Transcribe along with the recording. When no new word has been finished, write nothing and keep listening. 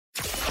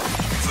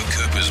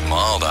Coopers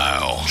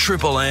Marldale.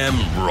 Triple M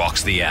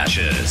rocks the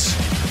Ashes.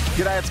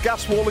 G'day, it's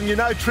Gus Walling. You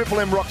know Triple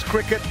M rocks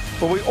cricket,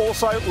 but we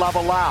also love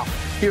a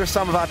laugh. Here are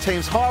some of our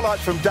team's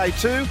highlights from day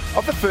 2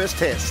 of the first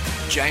test.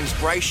 James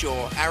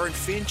Brayshaw, Aaron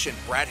Finch and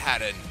Brad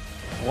Haddon.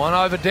 1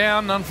 over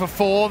down, none for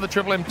 4. The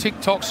Triple M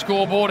TikTok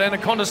scoreboard.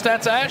 Anaconda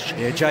stats, Ash.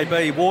 Yeah,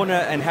 JB, Warner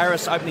and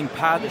Harris opening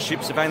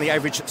partnerships have only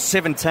averaged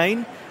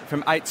 17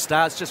 from 8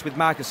 starts, just with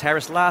Marcus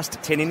Harris last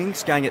 10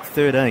 innings going at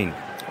 13.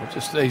 I'll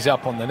just ease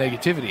up on the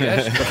negativity,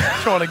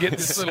 Ash. Trying to get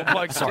this little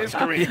bloke's test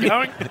career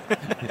going.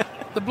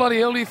 The bloody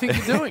hell do you think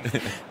you're doing?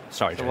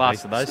 Sorry, the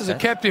last of those. This is a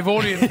captive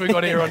audience we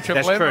got here on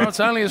Triple M. It's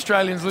only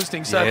Australians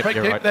listening, so Yeah,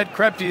 keep right. that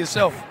crap to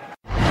yourself.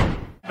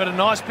 But a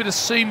nice bit of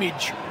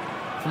seamage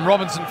from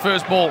Robinson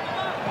first ball.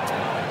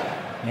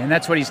 And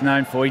that's what he's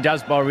known for. He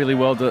does bowl really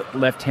well to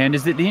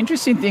left-handers. The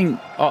interesting thing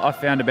I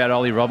found about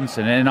Ollie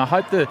Robinson, and I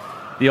hope the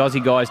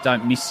Aussie guys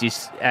don't miss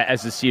this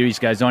as the series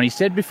goes on. He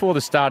said before the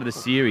start of the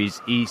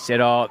series, he said,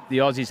 the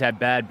Aussies have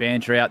bad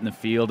banter out in the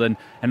field and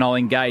I'll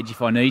engage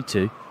if I need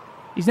to.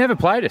 He's never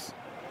played us.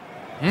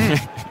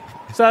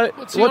 So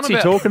what's he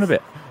talking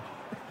about?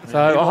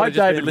 So I hope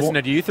David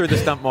listened to you through the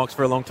stump mics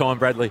for a long time,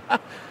 Bradley.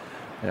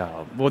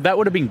 Well, that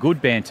would have been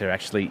good banter,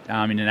 actually,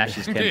 in an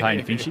Ashes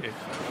campaign, Finchy.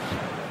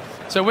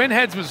 So when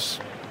Hads was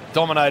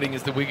dominating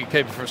as the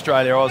wicketkeeper for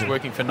Australia, I was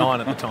working for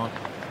Nine at the time,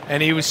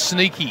 and he was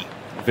sneaky.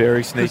 Very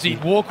Because sneaky.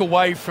 he'd walk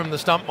away from the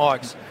stump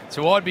mics.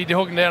 So I'd be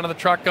talking down to the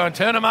truck going,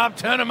 turn him up,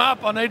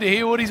 I need to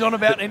hear what he's on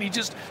about. And he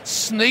just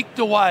sneaked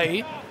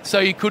away so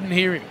you couldn't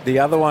hear him. The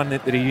other one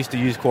that he used to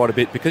use quite a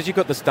bit, because you've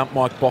got the stump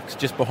mic box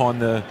just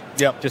behind the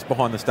stump.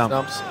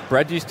 Stumps.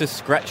 Brad used to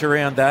scratch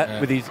around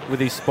that with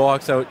his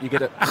spike, so you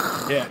get it.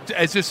 Yeah,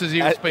 as just as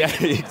he was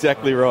speaking.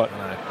 Exactly right.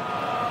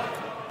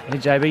 Yeah,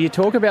 JB, you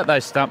talk about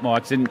those stump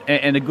mics,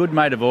 and a good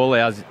mate of all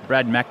ours,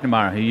 Brad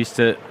McNamara, who used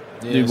to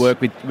do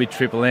work with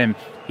Triple M,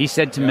 he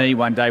said to me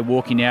one day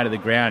walking out of the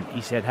ground,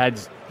 he said,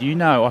 Hads, do you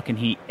know I can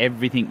hear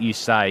everything you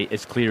say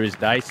as clear as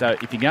day? So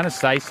if you're going to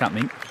say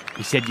something,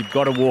 he said, you've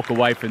got to walk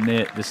away from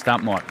the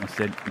stump mic. I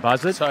said,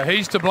 buzz it. So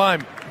he's to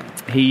blame.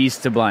 He is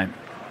to blame.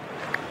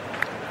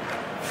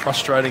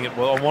 Frustrating it.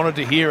 Well, I wanted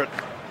to hear it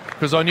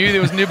because I knew there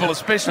was nibble,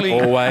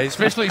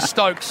 especially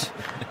Stokes.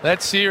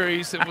 That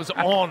series, it was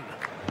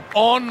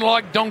on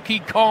like Donkey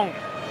Kong.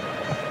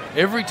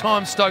 Every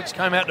time Stokes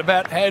came out to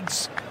bat,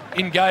 Hads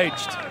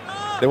engaged.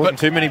 There wasn't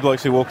too many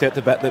blokes who walked out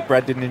to bat that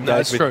Brad didn't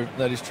engage with.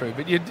 That is true.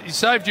 But you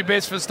saved your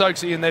best for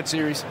Stokesy in that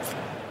series.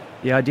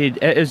 Yeah, I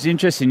did. It was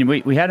interesting.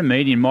 We had a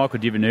meeting. Michael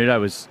Divenuto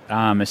was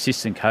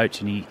assistant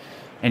coach, and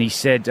he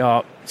said,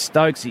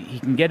 Stokes, he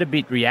can get a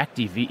bit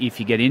reactive if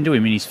you get into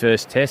him in his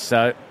first test.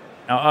 So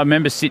I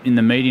remember sitting in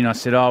the meeting. I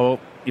said,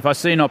 if I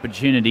see an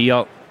opportunity,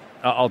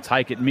 I'll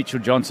take it. Mitchell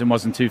Johnson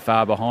wasn't too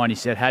far behind. He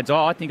said, Hads,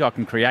 I think I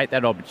can create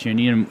that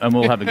opportunity and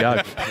we'll have a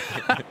go.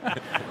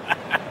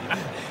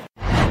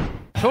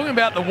 Talking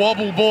about the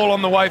wobble ball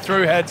on the way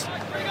through, Hads.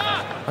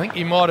 I think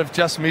he might have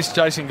just missed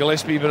Jason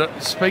Gillespie,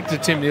 but speak to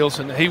Tim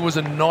Nielsen. He was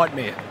a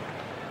nightmare.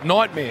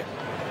 Nightmare.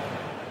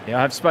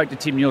 Yeah, I've spoke to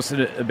Tim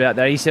Nielsen about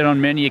that. He said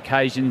on many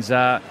occasions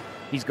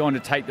he's gone to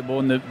take the ball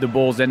and the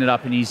ball's ended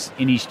up in his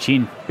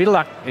chin. Bit of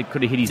luck, it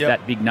could have hit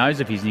that big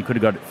nose of his and he could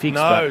have got it fixed.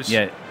 Nose. But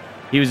yeah,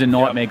 he was a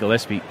nightmare,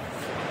 Gillespie.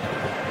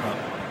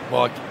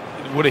 Well,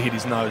 it would have hit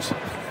his nose.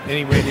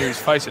 Anywhere near his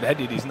face, it had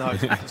hit his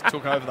nose. It just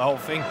took over the whole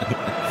thing.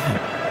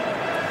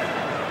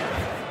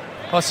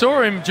 I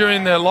saw him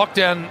during the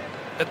lockdown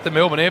at the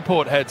Melbourne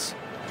airport, Hads,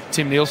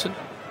 Tim Nielsen,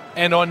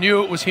 and I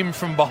knew it was him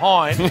from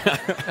behind.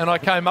 And I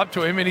came up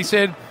to him and he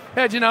said,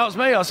 how'd you know it was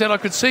me? I said, I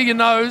could see your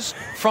nose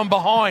from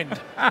behind.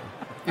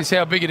 This is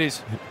how big it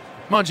is.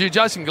 Mind you,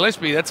 Jason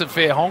Gillespie, that's a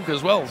fair honk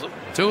as well.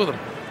 Two of them.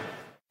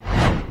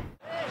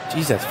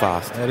 Jeez, that's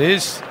fast. It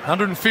is.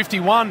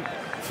 151.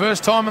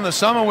 First time in the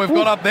summer we've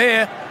got up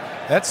there.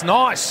 That's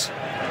nice.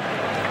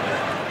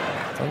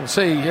 We'll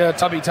see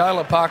Tubby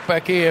Taylor parked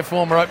back here,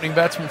 former opening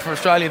batsman for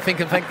Australia,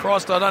 thinking, thank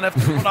Christ I don't have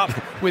to put up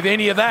with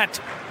any of that.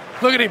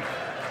 Look at him.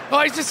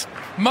 Oh, he's just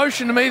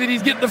motioned to me that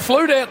he's getting the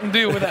flute out and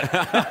deal with that.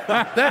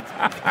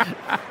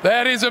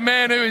 That is a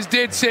man who is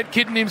dead set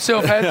kidding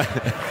himself.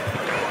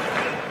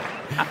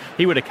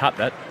 He would have cut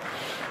that.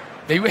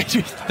 He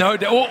no,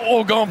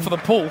 or gone for the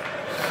pull.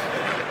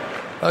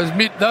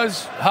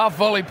 Those half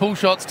volley pull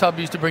shots Tubb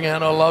used to bring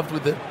out, I loved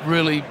with the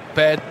really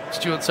bad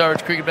Stuart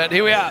Surridge cricket bat.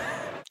 Here we are.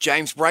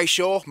 James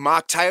Brayshaw,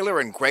 Mark Taylor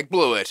and Greg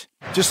Blewett.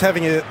 Just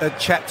having a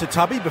chat to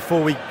Tubby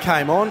before we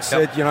came on,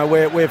 said,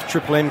 where've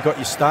Triple M got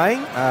you staying?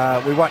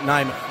 We won't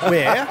name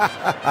where,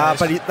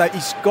 but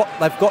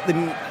they've got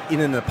them in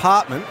an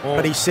apartment,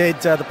 but he said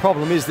the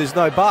problem is there's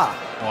no bar.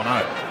 Oh,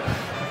 no.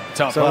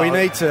 Tough so bar. we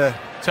need to...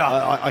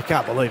 I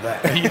can't believe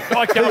that.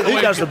 I can't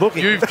Who does the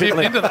booking? You've tipped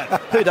into that.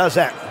 Who does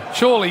that?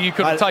 Surely you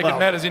could have taken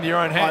matters into your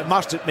own hands. I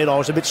must admit I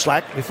was a bit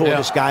slack before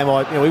this game.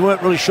 We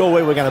weren't really sure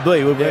where we were going to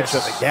be. We went to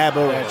the Gabba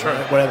or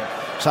whatever.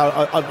 So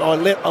I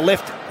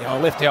left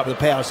it to the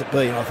powers that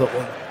be, and I thought,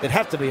 well, there'd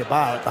have to be a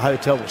bar at the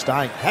hotel we're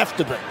staying. Have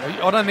to be.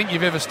 I don't think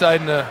you've ever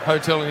stayed in a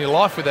hotel in your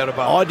life without a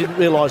bar. I didn't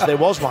realise there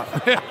was one.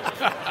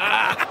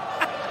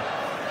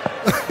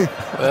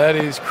 That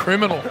is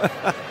criminal.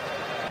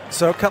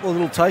 So a couple of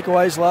little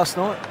takeaways last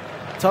night,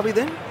 Tubby,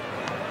 then?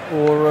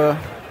 Or...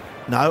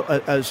 No,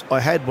 as I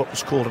had what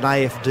was called an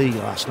AFD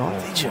last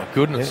night. Oh, my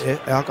goodness. Yeah,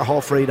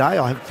 alcohol-free day.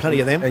 I have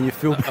plenty of them. And you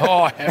feel...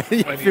 Oh, I have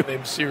plenty of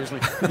them, seriously.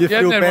 You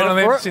haven't had one of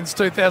them for it? since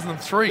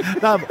 2003.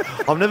 No,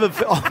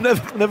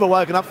 I've never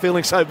woken up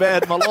feeling so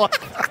bad in my life.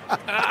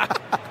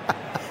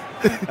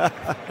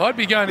 I'd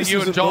be going to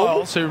Ewan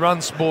Giles, who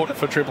runs sport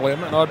for Triple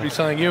M, and I'd be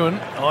saying, Ewan,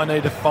 I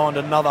need to find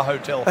another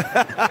hotel.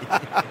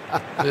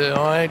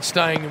 I ain't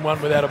staying in one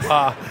without a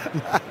bar.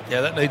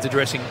 Yeah, that needs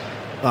addressing.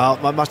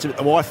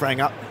 The wife rang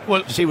up.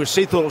 Well, she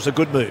thought it was a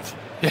good move.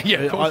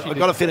 Yeah, of course I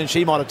got a feeling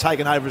she might have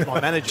taken over as my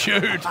manager.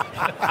 Dude.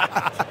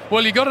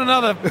 Well, you got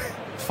another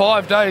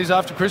 5 days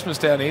after Christmas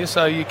down here,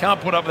 so you can't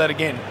put up with that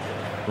again.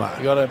 Right.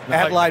 You got to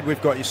Adelaide,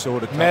 we've got you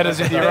sorted. Matters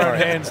in your own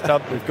hands,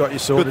 Tub. We've got you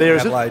sorted. Good there,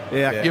 is Adelaide.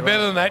 Yeah. You're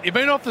better than that. You've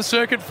been off the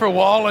circuit for a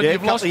while, and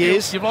you've lost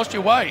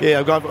your way. Yeah,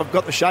 I've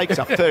got the shakes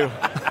up too.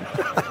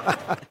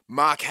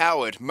 Mark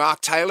Howard, Mark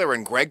Taylor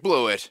and Greg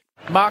Blewett.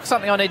 Mark,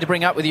 something I need to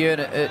bring up with you,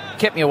 and it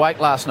kept me awake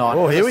last night.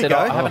 Oh, here we go.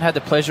 I haven't had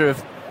the pleasure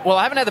of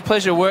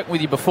working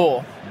with you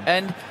before,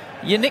 and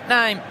your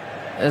nickname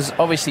has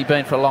obviously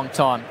been for a long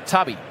time,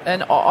 Tubby.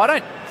 And I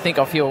don't think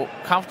I feel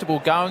comfortable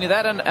going with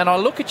that, and I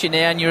look at you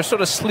now, and you're a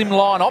sort of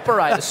slimline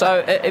operator.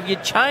 So have you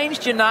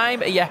changed your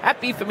name? Are you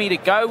happy for me to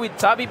go with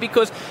Tubby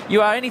because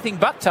you are anything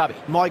but Tubby?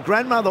 My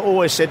grandmother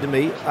always said to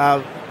me,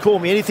 call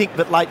me anything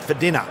but late for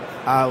dinner,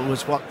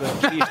 was what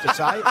she used to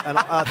say, and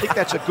I think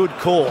that's a good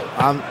call.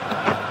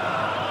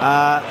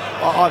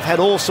 I've had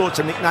all sorts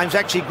of nicknames.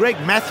 Actually, Greg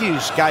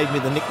Matthews gave me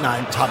the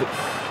nickname Tubby.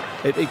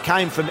 It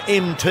came from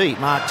MT.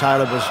 Mark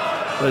Taylor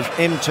was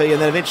MT,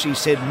 and then eventually he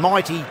said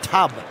Mighty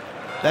Tub.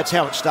 That's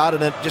how it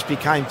started, and it just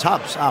became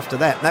Tubbs after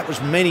that. And that was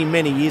many,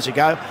 many years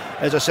ago.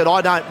 As I said,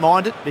 I don't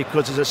mind it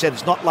because, as I said,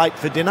 it's not late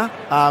for dinner.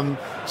 I've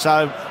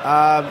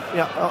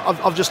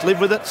just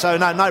lived with it. So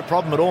no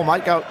problem at all,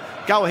 mate. Go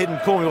ahead and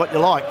call me what you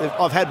like.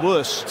 I've had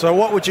worse. So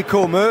what would you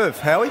call Merv,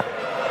 Howie?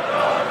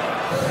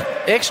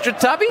 Extra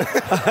Tubby? Hey,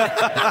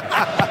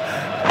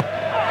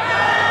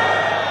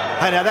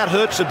 now that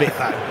hurts a bit,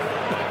 though,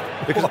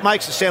 because it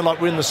makes it sound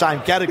like we're in the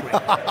same category.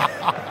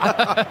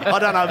 I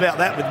don't know about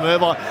that with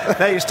Merv.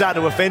 Now you're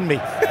starting to offend me.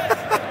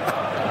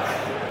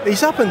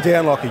 He's up and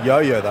down like a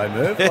yo-yo, though,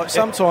 Merv. Like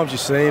sometimes you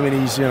see him and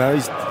he's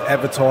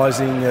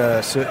advertising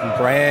certain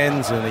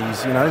brands, and he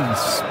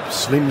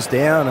slims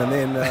down, and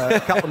then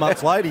a couple of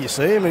months later you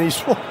see him and he's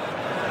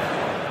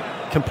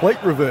complete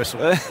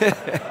reversal.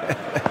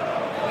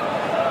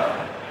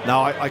 No,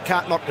 I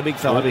can't knock the big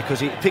fella because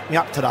he picked me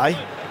up today.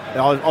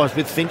 I was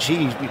with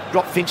Finchy. He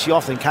dropped Finchy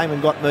off and came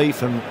and got me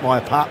from my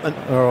apartment.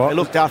 All right. He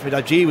looked after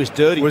me. Gee, he was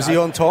dirty. Was he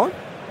on time?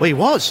 Well, he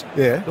was.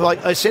 Yeah.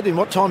 Like I said to him,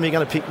 what time are you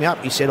going to pick me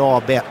up? He said,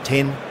 about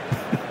 10.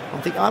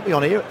 I'm thinking, aren't we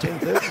on air at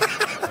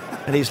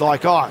 10:30? And he's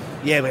like,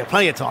 we have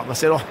plenty of time. I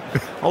said,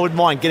 I wouldn't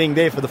mind getting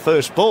there for the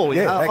first ball.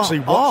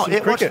 Watching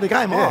watching the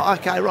game. Yeah. Oh,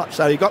 okay, right.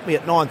 So he got me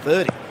at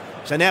 9:30.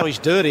 So now he's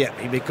dirty at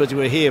me because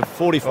we were here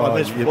 45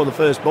 minutes before the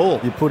first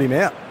ball. You put him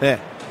out. Yeah.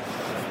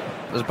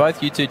 As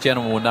both you two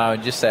gentlemen will know,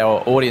 and just so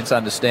our audience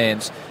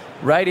understands,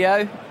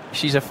 radio,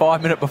 she's a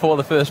 5 minute before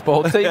the first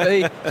ball.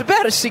 TV, it's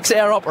about a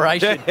 6-hour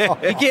operation.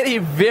 You get here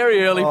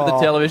very early for the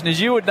television,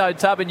 as you would know,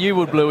 Tub, and you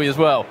would, Bluey, as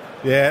well.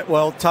 Yeah,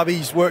 well,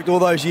 Tubby's worked all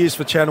those years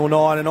for Channel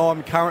 9, and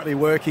I'm currently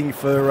working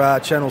for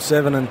Channel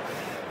 7, and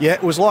yeah,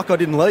 it was like I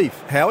didn't leave,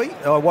 Howie.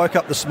 I woke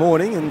up this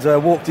morning and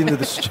walked into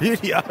the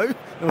studio. It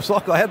was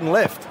like I hadn't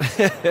left.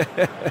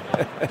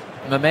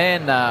 My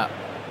man,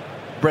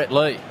 Brett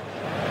Lee,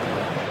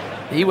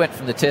 he went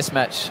from the Test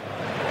match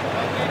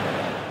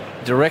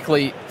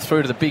directly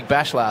through to the Big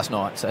Bash last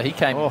night, so he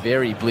came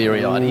very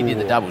bleary-eyed. He did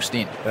the double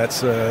stint.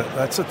 That's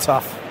a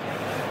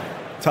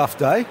tough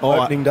day,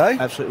 opening day.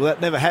 Absolutely. Well,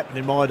 that never happened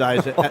in my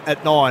days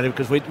at 9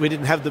 because we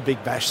didn't have the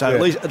Big Bash. So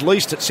at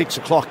least at 6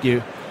 o'clock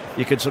you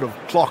could sort of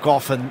clock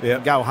off and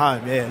go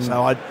home. Yeah.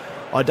 So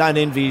I don't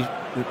envy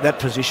that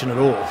position at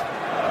all.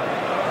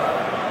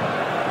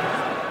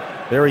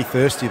 Very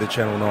thirsty, the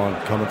Channel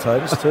 9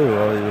 commentators too,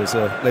 I was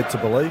led to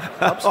believe.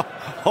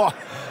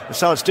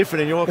 So it's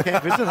different in your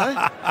camp, isn't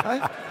it?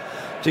 Hey?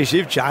 Geez,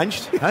 you've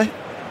changed. Hey?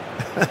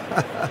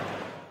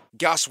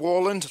 Gus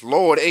Warland,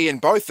 Lord Ian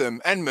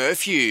Botham and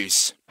Murph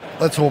Hughes.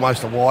 That's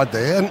almost a wide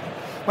there. And,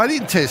 mate,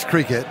 in Test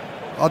cricket,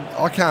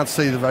 I can't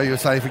see the value of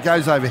saying if it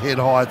goes overhead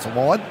high, it's a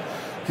wide.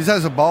 Because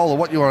as a bowler,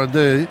 what you want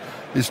to do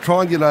is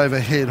try and get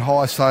overhead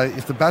high, so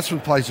if the batsman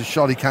plays a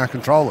shot, he can't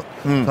control it.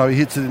 So he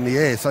hits it in the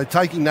air. So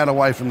taking that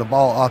away from the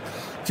bowler,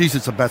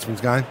 it's a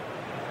batsman's game.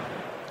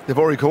 They've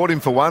already caught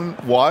him for one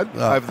wide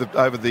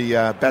over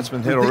the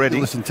batsman's head already.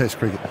 Listen, Test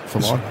cricket for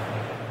mine.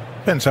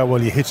 Depends how well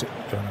you hit it,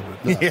 John.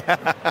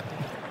 Yeah.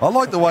 I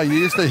like the way you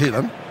used to hit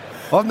them.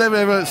 I've never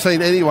ever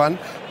seen anyone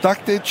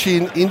duck their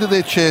chin into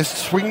their chest,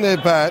 swing their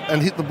bat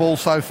and hit the ball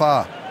so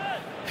far.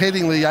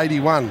 Headingley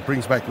 81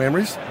 brings back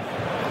memories.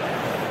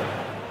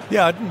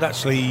 Yeah, I didn't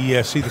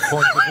actually see the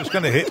point that it was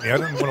going to hit me. I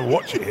didn't want to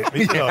watch it hit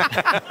me.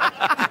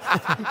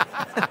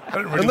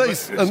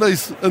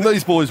 and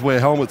these boys wear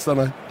helmets, don't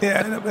they?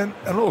 Yeah,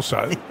 and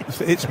also,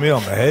 if it hits me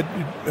on the head,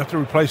 you have to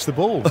replace the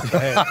ball.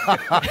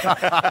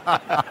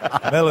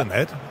 Melon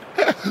head.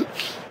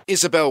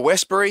 Isabel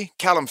Westbury,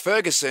 Callum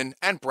Ferguson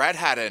and Brad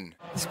Haddon.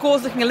 The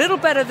score's looking a little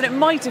better than it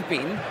might have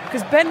been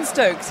because Ben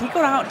Stokes, he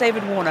got out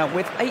David Warner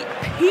with a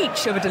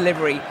peach of a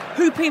delivery.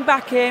 Hooping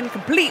back in,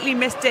 completely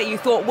missed it. You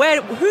thought,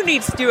 who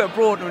needs Stuart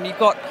Broad when you've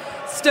got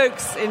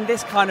Stokes in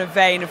this kind of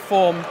vein of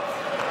form?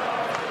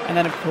 And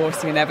then, of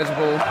course, the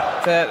inevitable.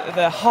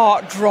 The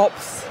heart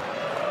drops.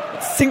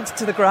 It sinks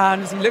to the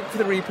ground as you look for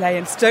the replay,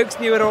 and Stokes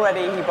knew it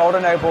already. He bowled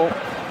a no-ball.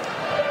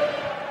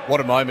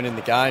 What a moment in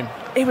the game.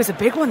 It was a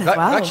big one as well.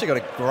 I've actually got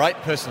a great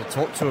person to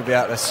talk to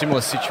about a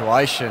similar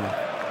situation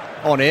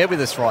on air with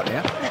us right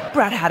now.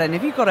 Brad Haddon,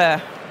 have you got a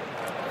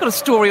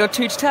story or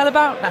two to tell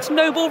about that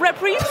no-ball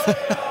reprieve?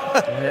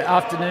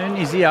 Afternoon,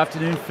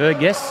 Ferg.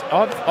 Yes,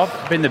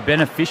 I've been the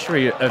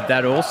beneficiary of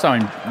that also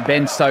in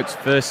Ben Stokes'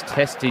 first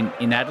test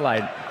in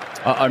Adelaide.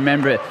 I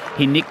remember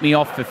he nicked me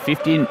off for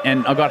 50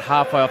 and I got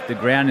halfway off the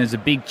ground. There's a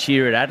big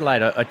cheer at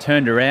Adelaide. I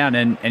turned around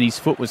and his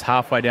foot was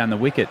halfway down the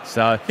wicket.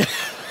 So,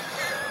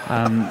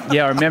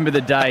 I remember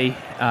the day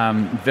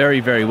very,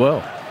 very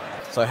well.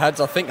 So,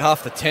 Hads, I think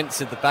half the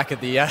tents at the back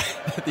of the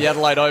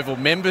Adelaide Oval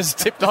members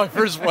tipped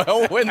over as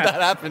well when that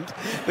happened.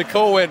 The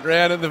call went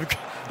round and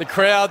the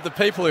crowd, the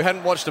people who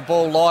hadn't watched the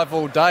ball live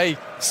all day,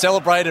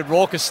 celebrated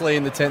raucously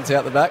in the tents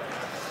out the back.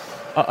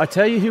 I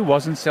tell you who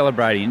wasn't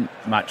celebrating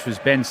much was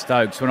Ben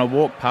Stokes. When I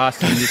walked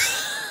past him,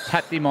 just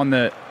tapped him on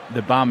the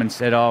bum and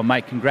said, "Oh,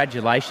 mate,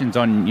 congratulations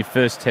on your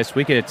first test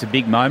wicket. It's a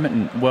big moment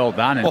and well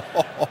done." And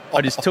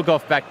I just took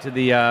off back to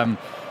the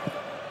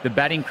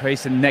batting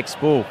crease and the next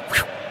ball,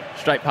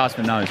 straight past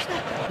my nose.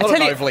 Not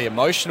an overly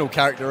emotional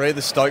character either,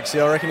 Stokesy.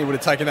 I reckon he would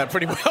have taken that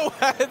pretty well,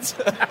 Hads.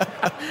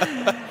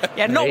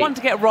 Yeah, not one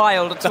to get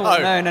riled at all.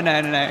 No.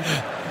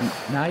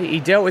 No, he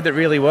dealt with it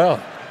really well.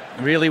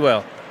 Really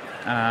well.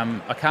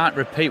 I can't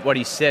repeat what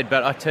he said,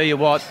 but I tell you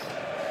what,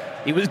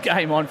 he was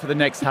game on for the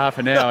next half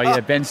an hour.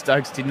 Yeah, Ben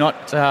Stokes did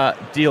not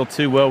deal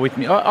too well with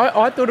me.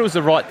 I thought it was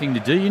the right thing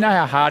to do. You know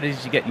how hard it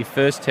is to get your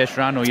first test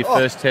run or your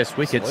first test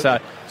wicket. Absolutely.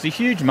 So it's a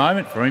huge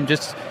moment for him.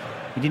 Just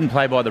he didn't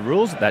play by the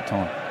rules at that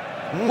time.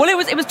 Well,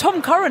 it was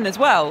Tom Curran as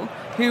well,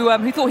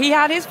 who thought he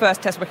had his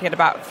first test wicket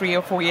about 3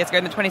 or 4 years ago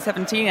in the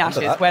 2017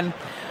 Ashes when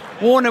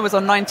Warner was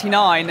on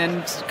 99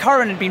 and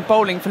Curran had been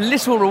bowling for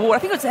little reward. I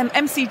think it was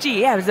MCG.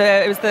 Yeah,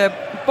 it was the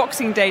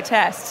Boxing Day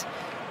test.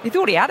 He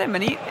thought he had him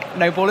and he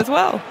no ball as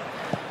well.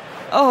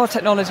 Oh,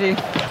 technology.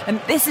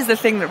 And this is the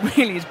thing that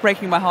really is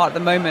breaking my heart at the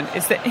moment,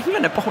 is that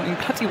England are bowling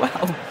bloody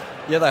well.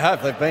 Yeah, they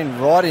have. They've been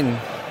right in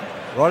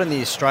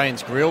the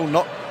Australians' grill,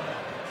 not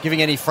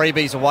giving any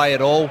freebies away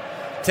at all,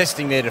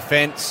 testing their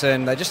defence,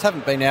 and they just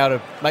haven't been able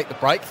to make the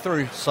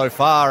breakthrough so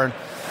far. And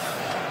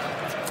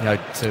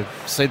to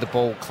see the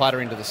ball clatter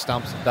into the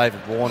stumps of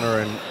David Warner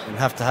and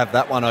have to have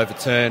that one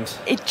overturned,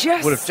 would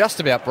have just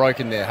about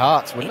broken their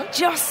hearts, wouldn't it? It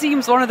just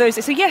seems one of those.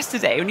 So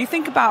yesterday, when you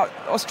think about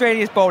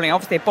Australia's bowling,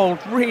 obviously they bowled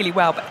really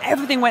well, but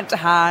everything went to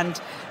hand.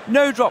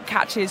 No drop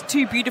catches,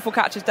 2 beautiful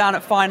catches down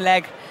at fine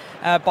leg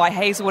by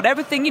Hazelwood.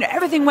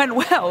 Everything went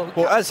well.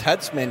 Well, as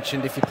Hads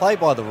mentioned, if you play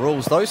by the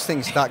rules, those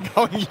things start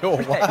going your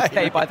way.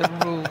 Play by the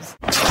rules.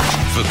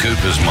 For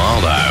Cooper's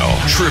Mild Ale,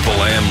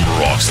 Triple M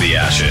rocks the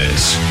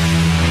Ashes.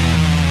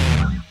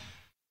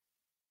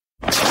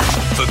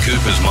 For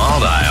Cooper's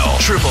Mild Ale,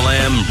 Triple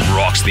M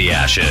rocks the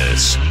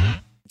Ashes.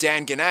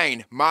 Dan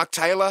Ganane, Mark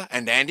Taylor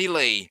and Andy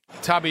Lee.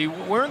 Tubby,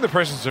 we're in the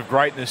presence of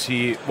greatness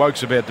here.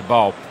 Woke's about to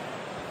bowl.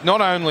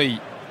 Not only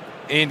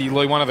Andy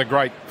Lee, one of the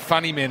great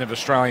funny men of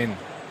Australian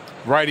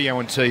radio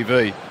and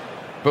TV,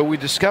 but we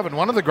discovered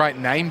one of the great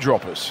name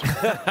droppers.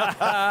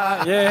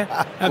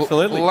 Yeah,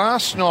 absolutely.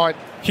 Last night...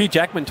 Hugh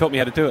Jackman taught me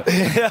how to do it.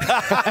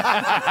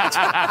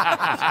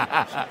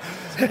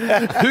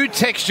 Who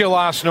texted you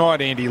last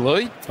night, Andy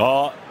Lee?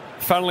 Oh,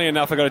 funnily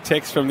enough, I got a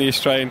text from the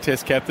Australian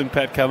Test captain,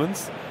 Pat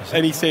Cummins,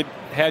 and he said,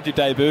 "How'd your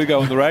debut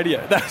go on the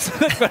radio?" That's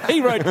what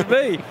he wrote to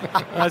me.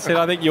 I said,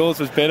 "I think yours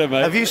was better,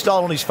 mate." Have you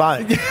stolen his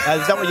phone? Is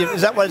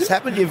that what's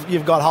happened?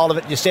 You've got hold of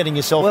it and you're setting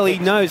yourself... Well, he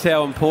knows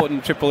how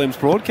important Triple M's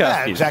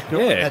broadcast is.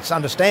 Exactly. Yeah. That's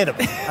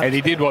understandable. And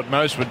he did what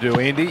most would do,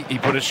 Andy. He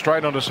put it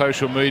straight onto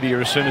social media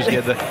as soon as he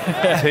had the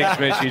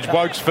text message.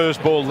 Woke's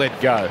first ball, let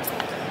go.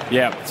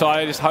 Yeah, so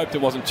I just hoped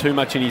it wasn't too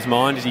much in his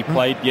mind as he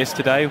played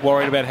yesterday,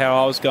 worried about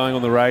how I was going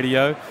on the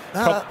radio.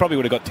 Probably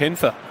would have got 10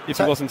 for if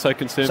he wasn't so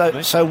concerned for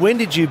me. So when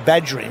did you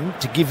badger him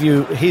to give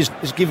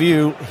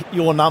you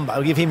your number,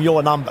 or give him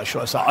your number,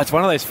 should I say? It's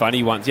one of those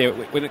funny ones. Yeah,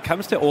 when it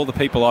comes to all the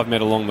people I've met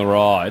along the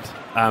ride,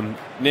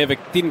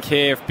 didn't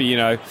care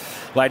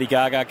if, Lady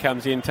Gaga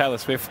comes in, Taylor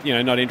Swift,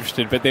 not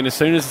interested. But then as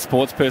soon as the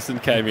sports person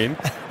came in,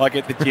 I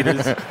get the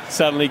jitters,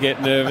 suddenly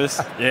get nervous.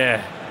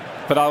 Yeah.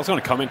 But I was going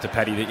to comment to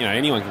Paddy that,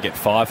 anyone can get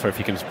 5 for if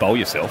you can just bowl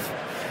yourself.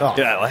 Oh.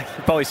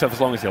 Bowl yourself as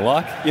long as you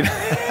like.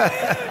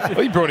 Well,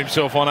 he brought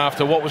himself on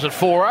after,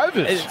 4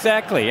 overs?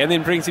 Exactly, and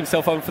then brings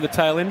himself on for the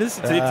tail enders.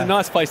 It's a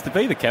nice place to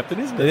be, the captain,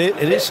 isn't it?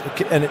 It is.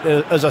 And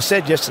as I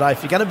said yesterday,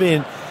 if you're going to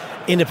be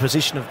in a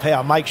position of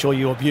power, make sure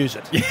you abuse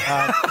it.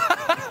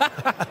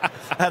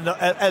 And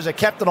as a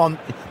captain on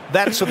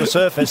that sort of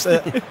surface,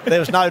 there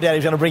was no doubt he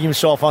was going to bring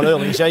himself on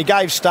early. So he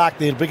gave Stark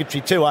the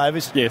obligatory 2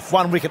 overs. Yes.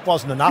 1 wicket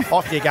wasn't enough.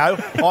 Off you go.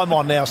 I'm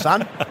on now,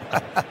 son.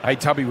 Hey,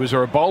 Tubby, was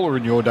there a bowler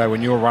in your day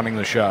when you were running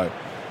the show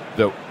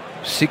that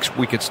 6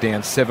 wickets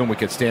down, 7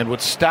 wickets down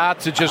would start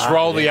to just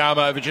roll the arm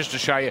over just to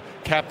show you,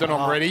 Captain,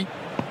 I'm ready?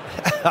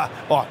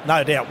 Oh,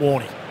 no doubt,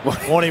 Warnie.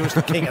 Warnie was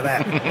the king of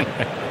that.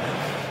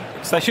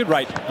 So they should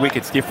rate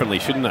wickets differently,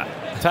 shouldn't they?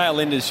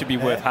 Tail enders should be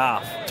worth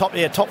half. Top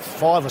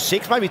 5 or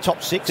 6, maybe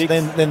top 6.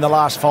 Then the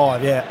last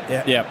 5.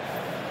 Yeah.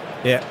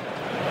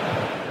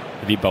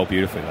 He did bowl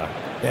beautifully though.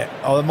 Yeah.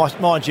 Oh,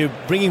 mind you,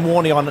 bringing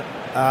Warnie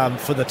on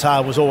for the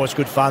tail was always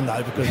good fun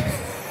though, because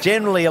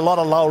generally a lot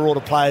of lower order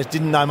players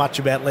didn't know much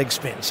about leg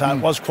spin, so it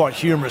was quite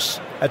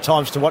humorous at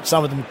times to watch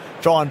some of them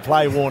try and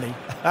play Warnie.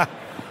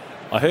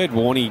 I heard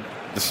Warnie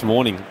this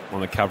morning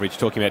on the coverage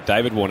talking about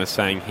David Warner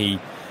saying he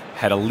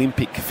had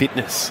Olympic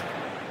fitness.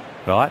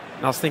 Right?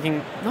 And I was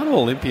thinking, not all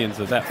Olympians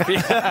are that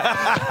fit.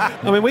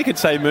 I mean, we could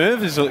say Merv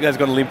has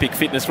got Olympic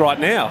fitness right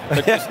now.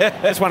 But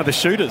just one of the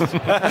shooters.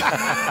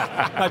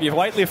 Maybe a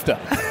weightlifter.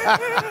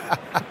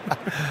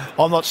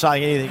 I'm not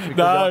saying anything.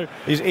 No.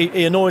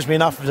 He annoys me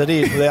enough as it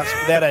is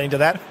without adding to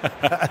that.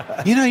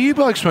 You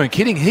blokes weren't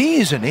kidding. He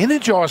is an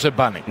energiser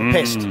bunny.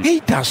 Pest. He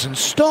doesn't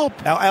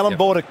stop. Alan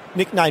Border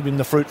nicknamed him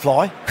the fruit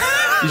fly.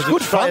 He's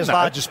good Australia's fun,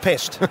 largest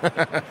pest.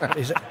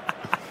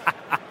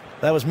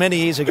 That was many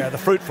years ago. The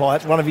fruit fly.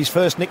 It's one of his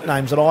first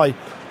nicknames that I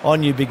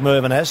knew Big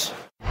Mervyn as.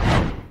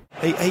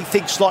 He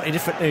thinks slightly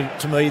differently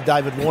to me,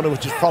 David Warner,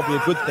 which is probably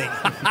a good thing.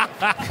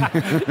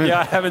 Yeah,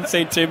 I haven't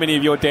seen too many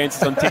of your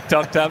dances on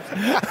TikTok, Tubbs.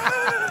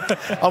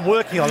 I'm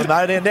working on it,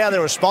 mate. And now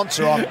they're a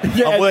sponsor. I'm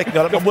working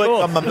on it. I'm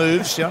working on my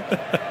moves. You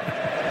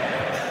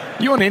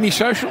on any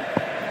social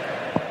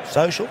media?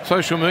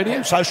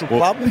 Social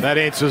club. That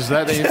answers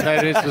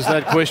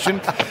that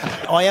question.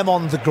 I am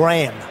on the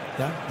gram.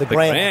 The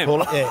gram.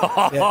 Call it. Yeah.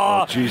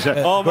 Oh, geez.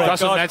 Oh, my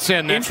Doesn't God. that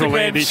sound natural, Instagram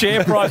Andy?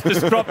 share price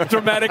just dropped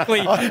dramatically.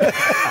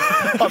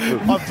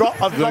 I've dropped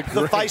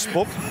the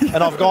Facebook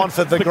and I've gone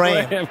for the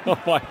gram. Oh,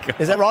 my God.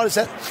 Is that right? Is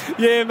that?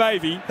 Yeah,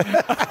 maybe.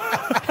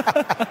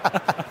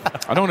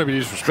 I don't want to be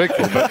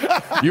disrespectful,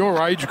 but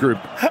your age group,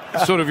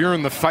 you're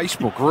in the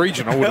Facebook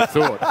region, I would have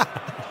thought.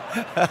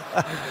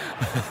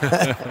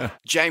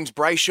 James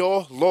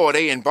Brayshaw, Lord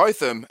Ian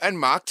Botham and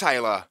Mark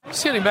Taylor.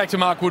 Just getting back to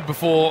Mark Wood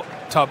before,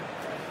 Tub,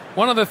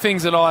 one of the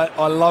things that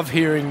I love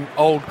hearing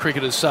old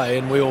cricketers say,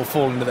 and we all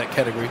fall into that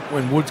category,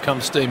 when Woods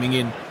comes steaming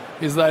in,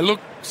 is they look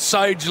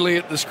sagely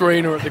at the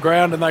screen or at the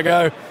ground and they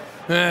go,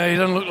 he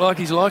doesn't look like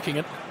he's liking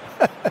it.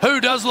 Who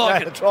does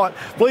like it? That's right.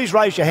 Please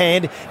raise your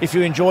hand if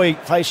you enjoy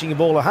facing a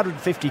ball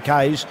 150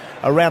 Ks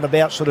around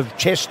about sort of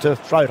chest to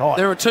throat height.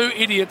 There are 2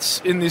 idiots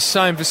in this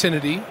same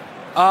vicinity,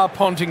 R.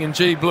 Ponting and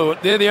G.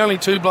 Blewett. They're the only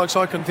 2 blokes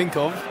I can think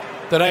of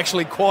that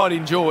actually quite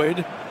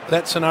enjoyed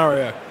that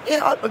scenario.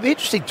 Yeah, it'd be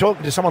interesting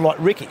talking to someone like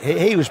Ricky.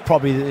 He was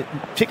probably,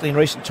 particularly in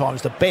recent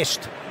times, the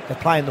best at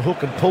playing the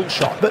hook and pull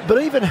shot. But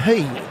even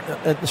he,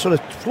 sort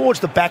of towards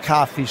the back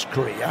half of his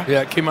career.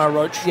 Yeah, Kimo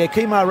Roach. Yeah,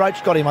 Kimo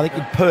Roach got him, I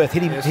think, in Perth,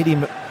 hit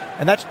him,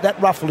 and that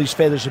ruffled his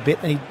feathers a bit,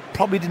 and he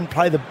probably didn't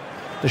play the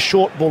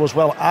short ball as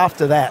well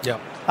after that. Yeah.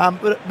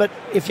 But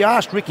if you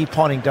asked Ricky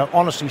Ponting to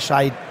honestly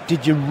say,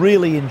 did you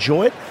really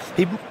enjoy it?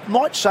 He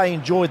might say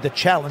enjoyed the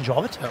challenge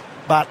of it,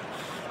 but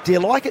do you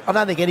like it? I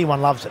don't think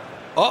anyone loves it.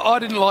 I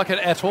didn't like it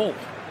at all.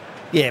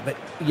 Yeah, but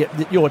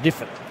you're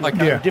different.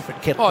 You're a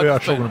different kettle. We are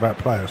talking about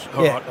players.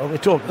 Well, we're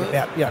talking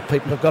about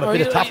people who've got a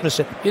bit of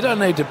toughness. You don't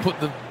need to put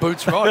the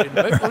boots right in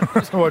people.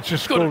 Well, it's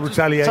just called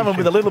retaliation. Someone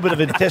with a little bit of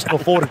intestinal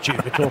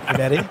fortitude we're talking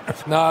about here.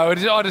 No, I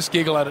just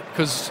giggle at it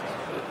because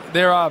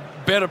there are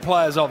better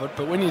players of it,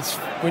 but when you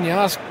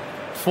ask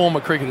former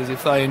cricketers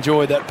if they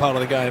enjoy that part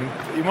of the game,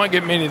 you won't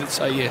get many that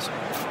say yes.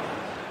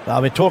 No,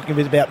 I've been talking a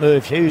bit about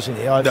Merv Hughes in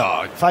here.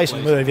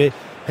 Facing Merv here.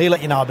 He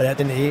let you know about it,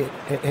 didn't he?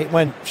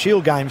 When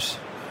Shield games,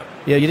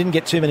 you didn't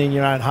get too many in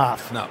your own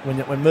half. No.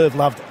 When Merv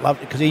loved it,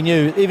 because he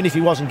knew, even if he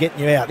wasn't getting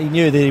you out, he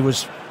knew that he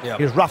was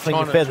ruffling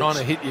your feathers. Trying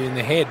to hit you in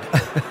the head.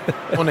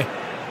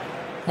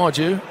 Mind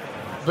you,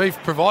 Beef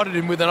provided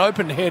him with an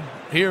open head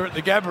here at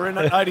the Gabba in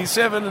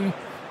 87. And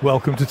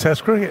welcome to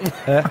Test cricket.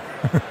 No,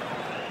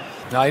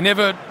 he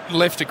never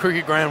left a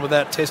cricket ground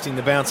without testing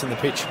the bounce in the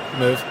pitch,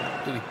 Merv,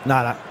 did he?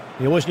 No.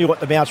 He always knew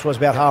what the bounce was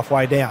about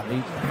halfway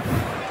down.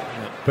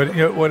 But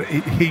you know what?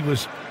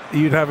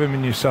 You'd have him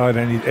in your side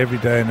every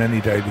day and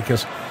any day,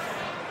 because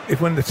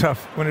when it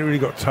really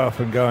got tough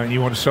and going, you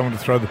wanted someone to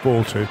throw the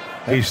ball to.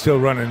 He's still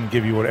running and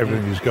give you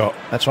everything he's got.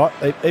 That's right.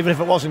 Even if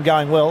it wasn't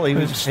going well, he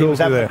was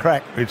having a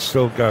crack. He'd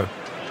still go.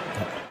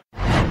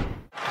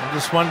 I'm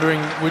just wondering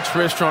which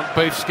restaurant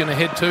Beef's going to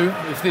head to.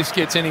 If this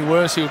gets any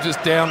worse, he'll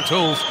just down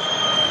tools.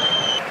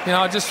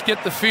 I just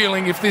get the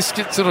feeling if this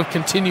sort of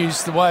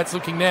continues the way it's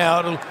looking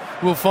now,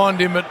 we'll find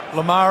him at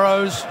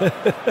Lamaro's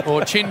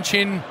or Chin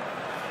Chin,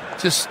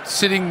 just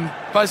sitting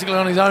basically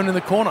on his own in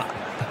the corner.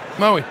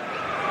 Won't we?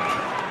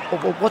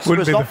 Well, what's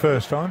Wouldn't the be the result?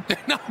 first time.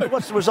 No.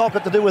 What's the result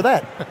got to do with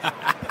that?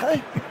 Hey?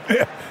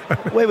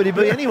 Where would he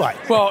be anyway?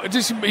 Well, he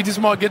just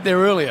might get there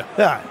earlier.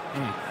 Yeah.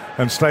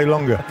 And stay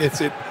longer.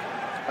 That's it.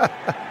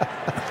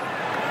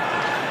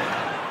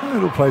 A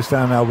little place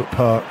down Albert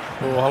Park.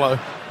 Oh, hello.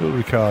 Little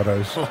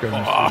Ricardo's. Go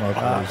and see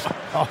my boys.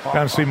 Go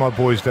and see my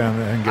boys down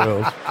there and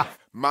girls.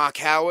 Mark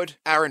Howard,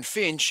 Aaron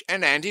Finch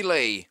and Andy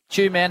Lee.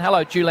 Chew man,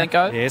 hello,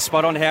 Chulenko. Yeah,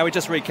 spot on, Howie.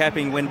 Just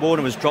recapping, when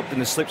Warner was dropped in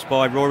the slips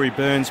by Rory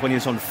Burns when he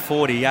was on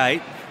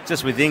 48,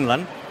 just with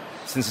England,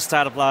 since the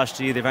start of last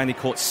year, they've only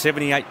caught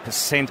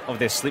 78% of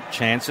their slip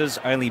chances.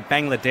 Only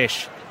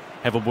Bangladesh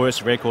have a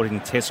worse record in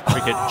Test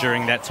cricket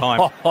during that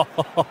time.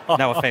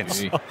 No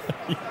offence.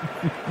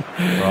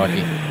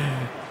 Righty.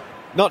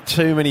 Not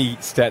too many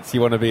stats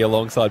you want to be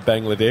alongside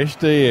Bangladesh,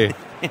 do you?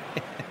 When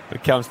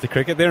it comes to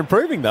cricket. They're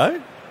improving,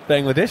 though,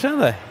 Bangladesh, aren't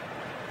they?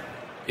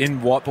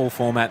 In white ball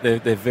format,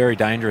 they're very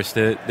dangerous.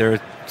 They're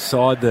a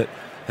side that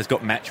has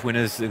got match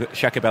winners. They've got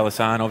Shakib Al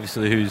Hasan,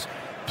 obviously, who's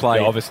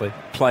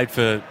played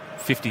for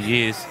 50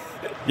 years.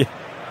 Yeah.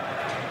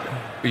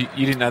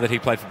 You didn't know that he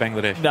played for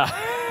Bangladesh? No.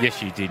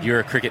 Yes, you did. You're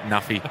a cricket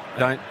nuffy.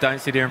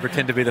 Don't sit here and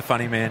pretend to be the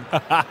funny man.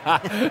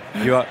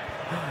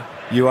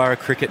 You are a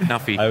cricket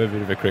nuffy. I'm a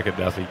bit of a cricket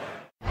nuffy.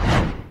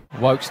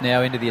 Wokes now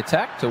into the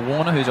attack to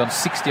Warner, who's on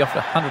 60 off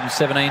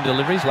 117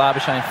 deliveries.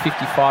 Labuschagne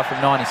 55 from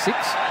 96.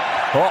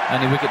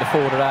 Only wicket to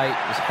forward at 8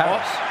 is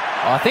Harris.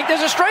 I think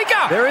there's a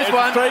streaker. There is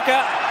one.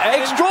 Streaker.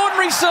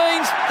 Extraordinary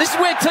scenes. This is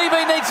where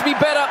TV needs to be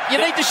better.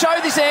 You need to show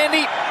this,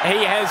 Andy.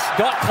 He has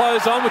got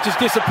clothes on, which is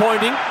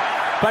disappointing,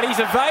 but he's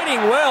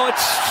evading well.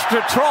 It's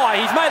a try.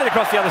 He's made it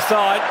across the other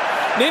side.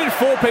 Needed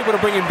 4 people to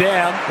bring him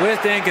down.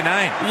 Where's Dan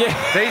Ganane? Yeah.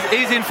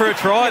 He's in for a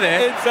try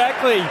there.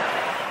 Exactly.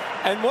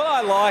 And what I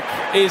like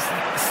is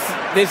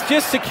there's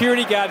just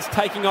security guards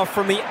taking off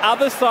from the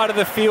other side of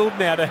the field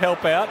now to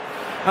help out.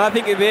 And I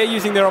think they're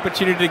using their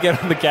opportunity to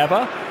get on the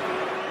Gabba.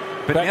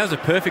 But now's a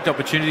perfect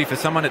opportunity for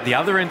someone at the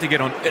other end to get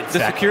on. Exactly.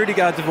 The security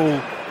guards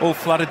have all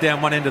flooded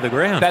down one end of the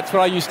ground. That's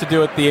what I used to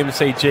do at the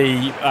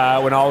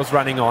MCG when I was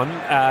running on,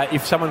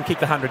 if someone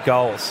kicked 100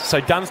 goals. So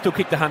Dunstall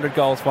kicked 100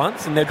 goals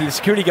once, and there'd be a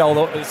security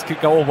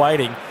goal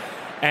waiting.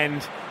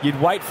 And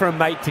you'd wait for a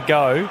mate to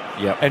go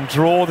and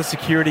draw the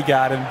security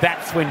guard, and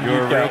that's when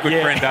you're a real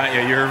good friend, aren't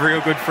you? You're a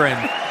real good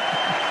friend.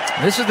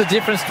 This is the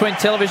difference between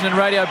television and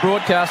radio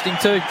broadcasting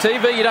too.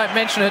 TV, you don't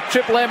mention it.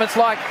 Triple M, it's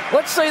like,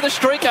 let's see the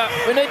streaker.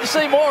 We need to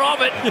see more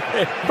of it.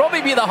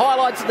 Probably be the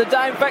highlights of the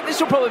day. In fact, this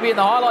will probably be in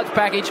the highlights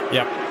package.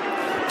 Yep.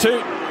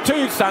 Two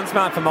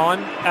Sunsmart for mine.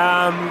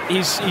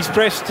 He's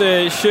dressed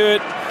a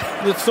shirt.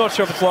 It's not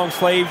sure if it's long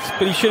sleeves,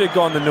 but he should have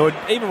gone the Nud,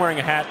 even wearing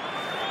a hat.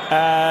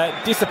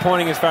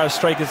 Disappointing as far as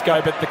streakers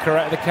go, but the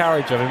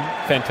courage of him,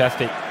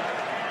 fantastic.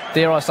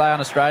 Dare I say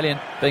un-Australian,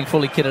 being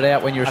fully kitted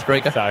out when you're a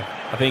streaker?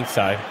 I think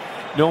so.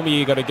 Normally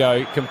you've got to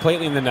go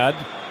completely in the nud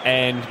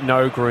and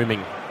no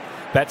grooming.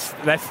 That's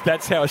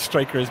how a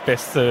streaker is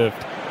best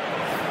served.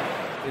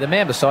 The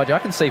man beside you, I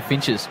can see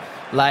Finch's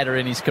later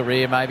in his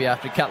career, maybe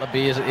after a couple of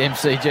beers at the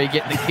MCG,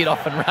 getting the kid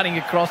off and running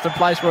across the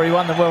place where he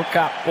won the World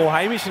Cup. Well,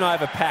 Hamish and I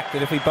have a pact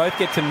that if we both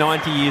get to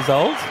 90 years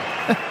old,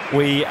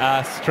 we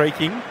are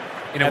streaking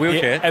in a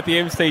wheelchair at the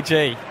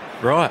MCG.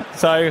 Right.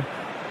 So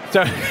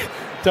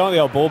don't want the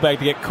old ball bag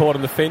to get caught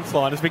on the fence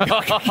line as we go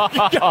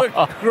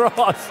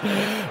across.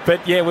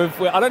 But yeah,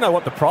 I don't know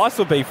what the price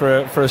will be for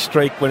a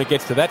streak when it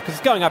gets to that, because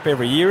it's going up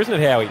every year, isn't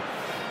it, Howie?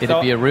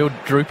 It'd be a real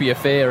droopy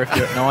affair if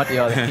you're at 90,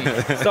 I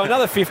think. So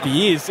another 50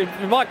 years, it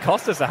might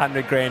cost us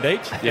 $100,000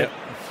 each. Yep.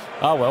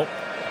 Oh well,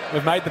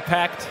 we've made the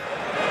pact.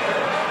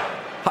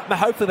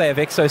 Hopefully they have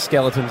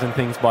exoskeletons and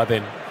things by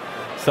then.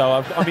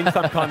 So I'm in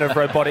some kind of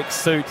robotic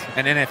suit.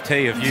 An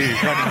NFT of you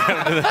running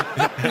down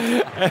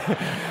to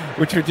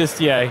which would just,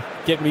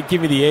 give me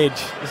the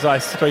edge as I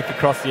streak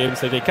across the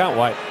MCG. Can't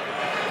wait.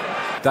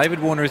 David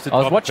Warner is the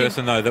type of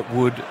person, though, that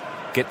would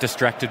get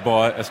distracted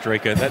by a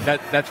streaker.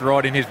 That's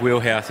right in his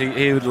wheelhouse.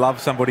 He would love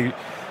somebody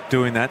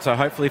doing that. So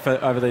hopefully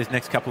over these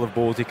next couple of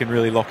balls he can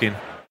really lock in.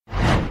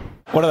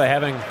 What are they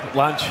having?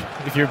 Lunch?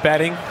 If you're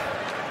batting,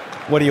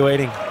 what are you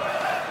eating?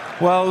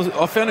 Well,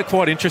 I found it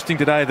quite interesting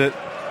today that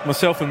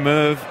myself and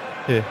Merv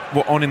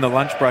were on in the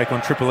lunch break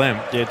on Triple M.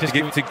 Yeah, just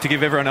to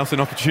give everyone else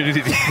an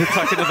opportunity to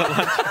tuck into the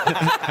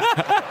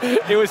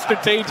lunch. It was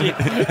strategic.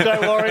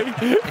 Don't worry.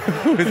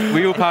 Were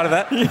you a part of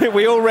that? Yeah,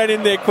 we all ran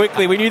in there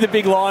quickly. We knew the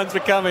big lines were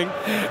coming.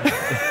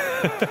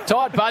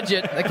 Tight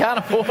budget. They can't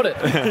afford it.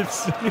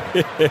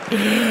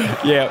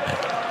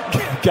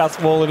 Gus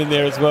Wallen in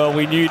there as well.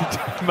 We knew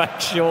to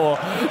make sure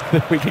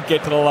that we could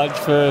get to the lunch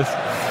first.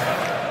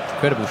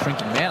 Incredible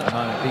shrinking man at the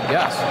moment, Big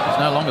Gus. He's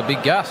no longer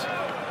Big Gus.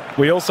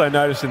 We also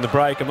noticed in the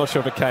break, I'm not sure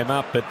if it came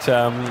up, but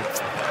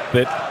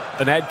that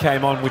an ad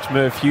came on which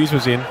Merv Hughes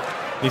was in.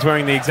 He's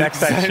wearing the exact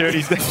same shirt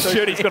he's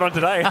got on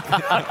today.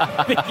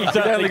 I think he's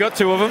only got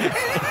 2 of them.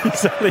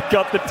 He's only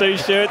got the 2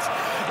 shirts.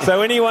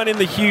 So anyone in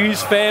the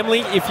Hughes family,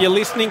 if you're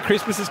listening,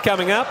 Christmas is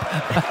coming up.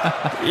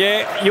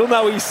 Yeah, you'll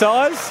know his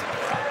size.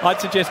 I'd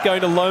suggest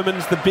going to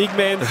Loman's The Big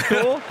Man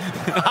Store.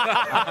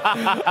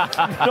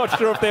 Not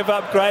sure if they've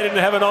upgraded and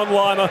have an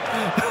online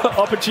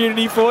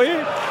opportunity for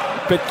you.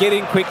 But get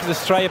in quick because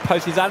Australia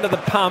Post is under the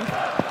pump.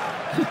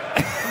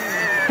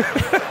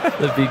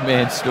 The Big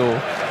Man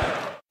Store.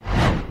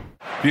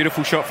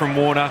 Beautiful shot from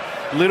Warner.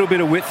 A little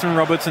bit of width from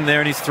Robertson there,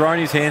 and he's thrown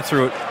his hand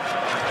through it.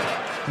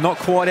 Not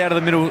quite out of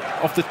the middle,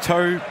 off the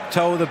toe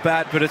of the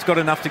bat, but it's got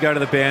enough to go to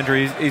the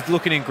boundary. He's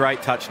looking in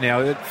great touch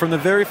now. From the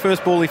very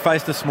first ball he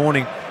faced this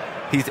morning,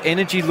 his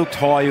energy looked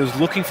high. He was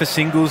looking for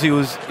singles. He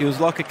was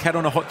like a cat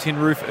on a hot tin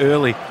roof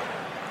early.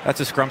 That's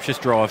a scrumptious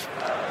drive.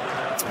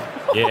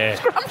 Yeah.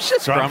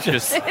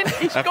 Scrumptious.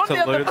 He's gone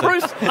down the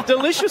Bruce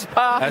delicious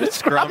path. That's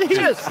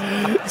scrumptious.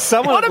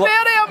 What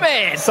about our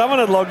man? Someone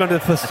had logged onto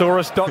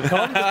thesaurus.com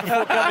just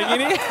before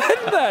coming in here,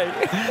 hadn't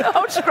they?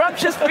 Old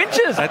scrumptious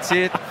finches. That's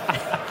it.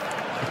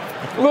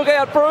 Look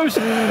out, Bruce.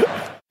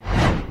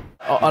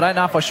 I don't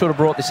know if I should have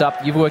brought this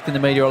up. You've worked in the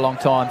media a long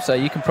time, so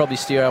you can probably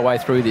steer our way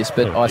through this,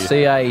 but I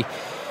see a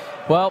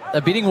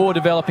bidding war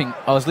developing.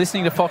 I was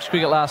listening to Fox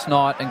Cricket last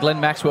night, and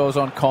Glenn Maxwell was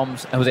on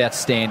comms and was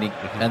outstanding.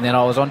 Mm-hmm. And then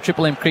I was on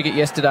Triple M Cricket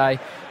yesterday,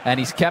 and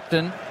his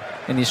captain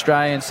in the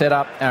Australian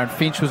setup, Aaron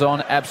Finch, was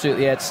on,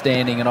 absolutely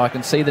outstanding. And I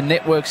can see the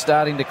network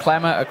starting to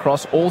clamour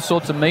across all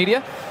sorts of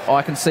media.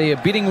 I can see a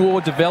bidding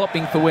war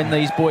developing for when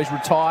these boys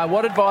retire.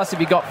 What advice have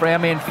you got for our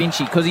man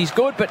Finchy? Because he's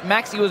good, but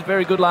Maxie was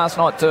very good last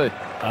night too.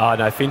 Oh,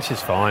 no, Finch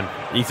is fine.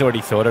 He's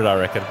already sorted, I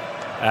reckon.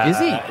 Is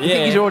he? You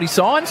think he's already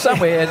signed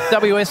somewhere,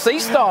 WSC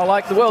style,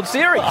 like the World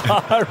Series?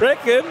 I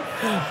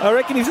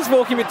reckon he's just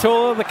walking a bit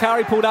taller. The car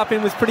he pulled up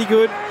in was pretty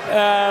good.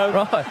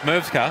 Right.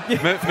 Merv's car.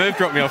 Merv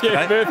dropped me off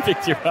today. Merv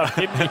picked you up,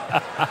 didn't he?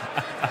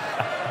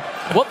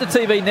 What the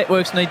TV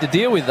networks need to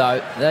deal with,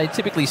 though, they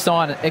typically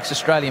sign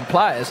ex-Australian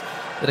players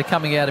that are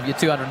coming out of your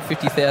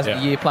 $250,000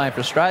 a year playing for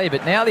Australia.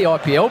 But now the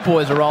IPL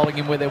boys are rolling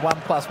in with their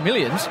 $1+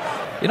 millions.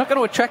 You're not going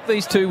to attract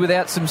these two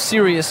without some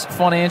serious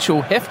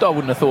financial heft, I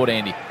wouldn't have thought,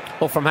 Andy.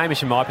 Well, from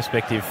Hamish and my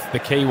perspective, the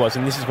key was,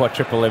 and this is what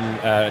Triple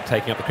M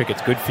taking up the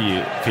cricket's good for you,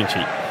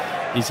 Finchy,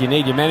 is you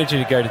need your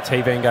manager to go to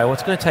TV and go, well,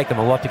 it's going to take them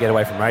a lot to get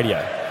away from radio.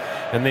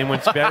 And then when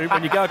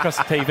you go across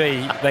the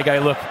TV, they go,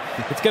 look,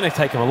 it's going to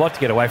take them a lot to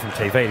get away from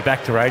TV,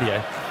 back to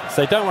radio.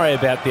 So don't worry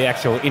about the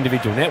actual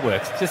individual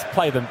networks. Just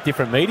play them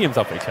different mediums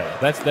off each other.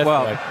 That's the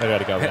way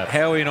to go about it.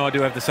 Howie and I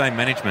do have the same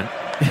management.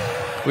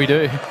 We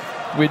do.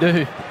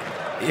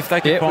 If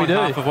they can find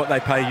half of what they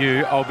pay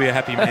you, I'll be a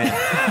happy man.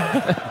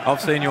 I've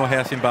seen your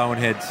house in Bowen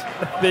Heads.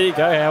 There you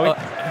go, Howie.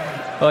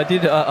 I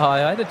did.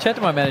 I had a chat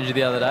to my manager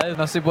the other day,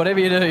 and I said, whatever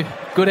you do,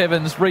 good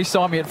heavens,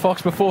 re-sign me at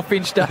Fox before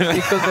Finch does,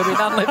 because there'll be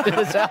none left in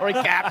the salary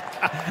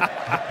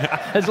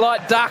cap. It's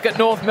like dark at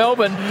North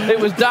Melbourne. It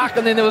was dark,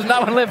 and then there was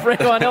no one left for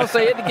anyone else, so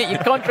you had to get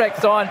your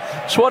contract signed.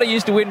 Schwatter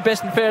used to win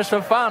Best and Fairest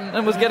for fun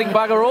and was getting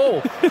bugger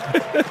all.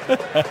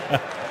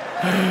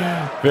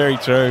 Very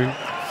true.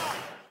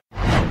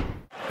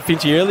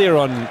 Finchy, earlier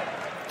on,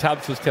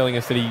 Tubbs was telling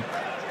us that he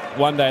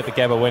one day at the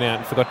Gabba went out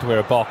and forgot to wear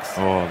a box.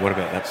 Oh, what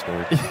about that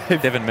story?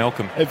 Devon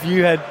Malcolm. Have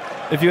you had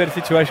a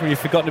situation where you've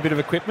forgotten a bit of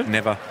equipment?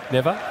 Never.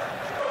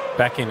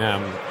 Back in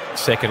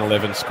second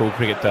 11 school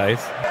cricket days,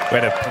 we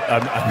had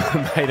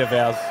a mate of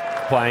ours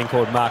playing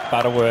called Mark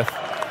Butterworth,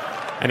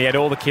 and he had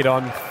all the kit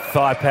on: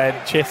 thigh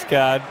pad, chest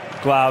guard,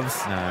 gloves,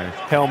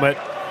 helmet.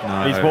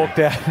 No. He's walked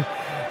out,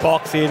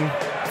 box in,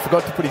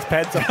 forgot to put his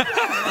pads on.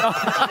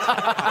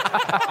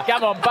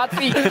 Come on,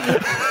 Butsy.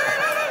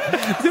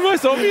 It's the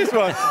most obvious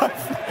one.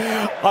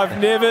 I've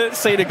never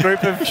seen a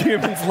group of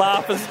humans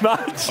laugh as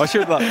much. I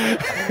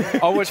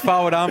watched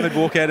Farwad Ahmed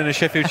walk out in a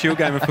Sheffield Shield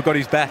game and forgot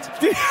his bat.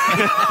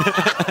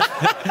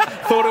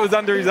 Thought it was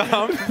under his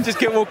arm. Just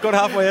got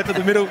halfway out to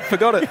the middle,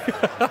 forgot it.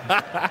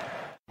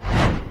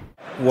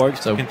 Warwick's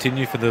to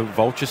continue for the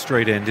Vulture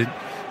Street end.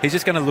 He's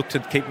just going to look to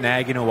keep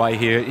nagging away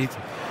here.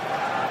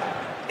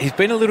 He's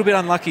been a little bit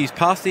unlucky. He's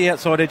passed the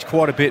outside edge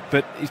quite a bit,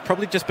 but he's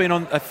probably just been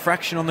on a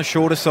fraction on the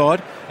shorter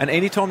side. And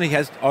any time he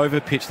has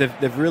over-pitched,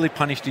 they've really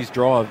punished his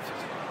drive.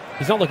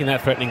 He's not looking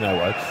that threatening, though,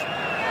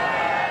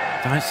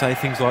 Wokes. Don't say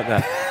things like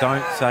that.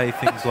 Don't say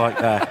things like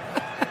that.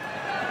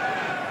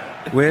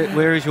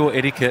 Where is your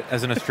etiquette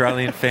as an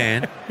Australian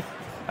fan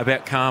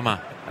about karma,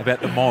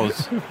 about the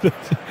Moz?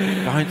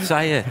 Don't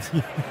say it.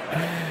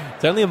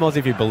 It's only a Moz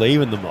if you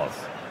believe in the Moz.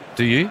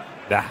 Do you?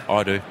 Nah.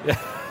 I do.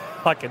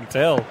 I can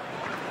tell.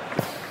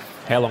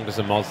 How long does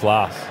the Moz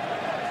last?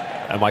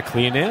 Am I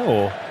clear now,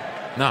 or...?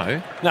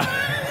 No.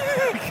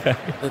 Okay.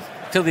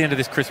 Till the end of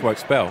this Chris Woke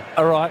spell.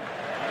 All right.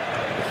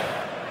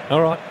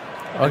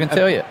 I can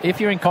tell you, if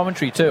you're in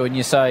commentary too and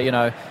you say,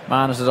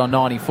 Marnus is on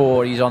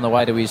 94, he's on the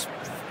way to his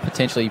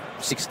potentially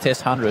 6th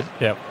Test 100.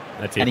 Yep,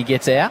 that's it. And he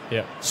gets out.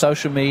 Yep.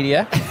 Social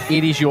media,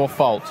 it is your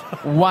fault.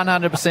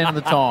 100% of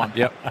the time.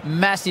 Yep.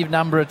 Massive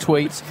number of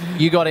tweets.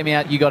 You got him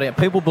out.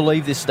 People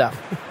believe this stuff.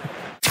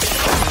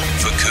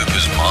 For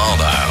Coopers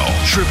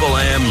Mildale, Triple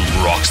M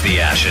rocks the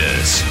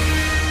Ashes.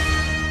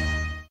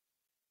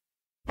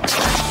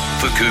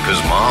 For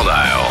Coopers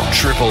Mildale,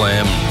 Triple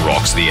M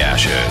rocks the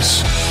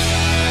Ashes.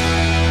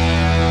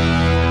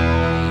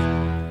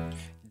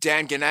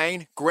 Dan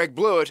Ganane, Greg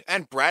Blewett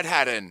and Brad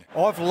Haddon.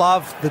 I've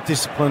loved the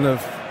discipline of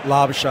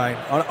Labuschagne.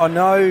 I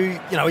know,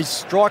 his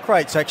strike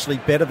rate's actually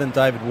better than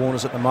David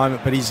Warner's at the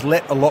moment, but he's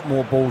let a lot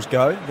more balls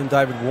go than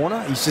David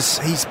Warner.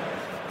 He's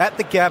at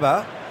the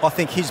Gabba. I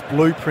think his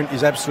blueprint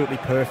is absolutely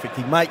perfect.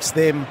 He makes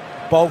them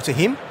bowl to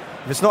him.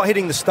 If it's not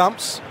hitting the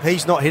stumps,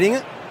 he's not hitting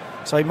it.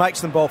 So he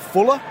makes them bowl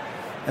fuller,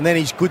 and then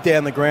he's good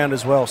down the ground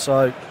as well.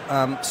 So,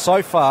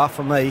 so far,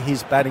 for me,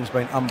 his batting's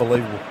been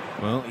unbelievable.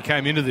 Well, he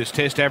came into this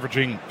test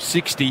averaging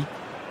 60,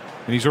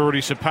 and he's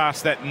already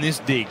surpassed that in this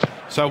dig.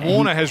 So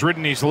Warner has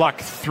ridden his luck.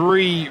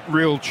 3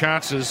 real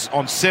chances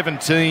on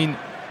 17,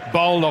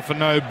 bowled off a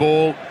no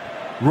ball.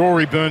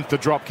 Rory Burns the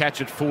drop catch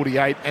at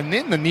 48, and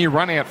then the near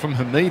run out from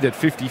Hamid at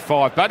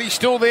 55. But he's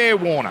still there,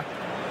 Warner.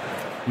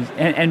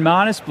 And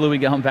Marnus Bluey,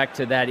 going back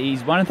to that,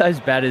 he's one of those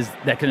batters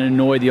that can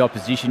annoy the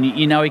opposition.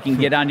 You know he can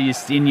get under your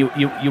skin.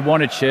 You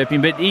want to chirp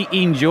him, but he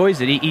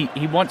enjoys it.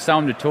 He wants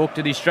someone to talk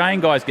to. The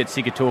Australian guys get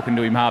sick of talking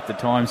to him half the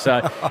time,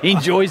 so he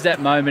enjoys that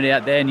moment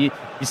out there. And you've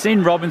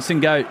seen Robinson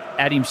go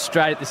at him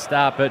straight at the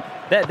start, but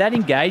that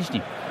engaged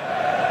him.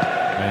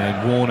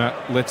 And Warner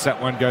lets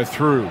that one go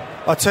through.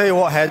 I tell you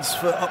what, Hads,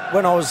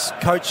 when I was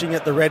coaching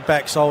at the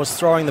Redbacks, I was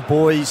throwing the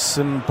boys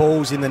some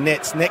balls in the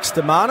nets next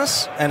to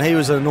Marnus, and he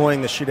was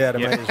annoying the shit out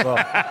of me as well.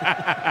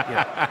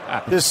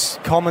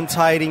 Just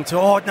commentating to,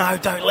 oh, no,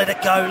 don't let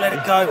it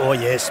go. Oh,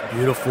 yes,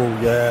 beautiful,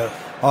 yeah.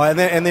 Oh, and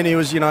then he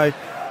was, the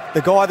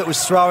guy that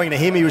was throwing to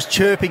him, he was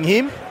chirping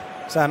him,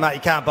 saying, mate,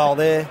 you can't bowl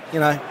there.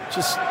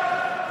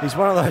 He's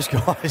one of those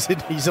guys.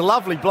 He's a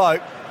lovely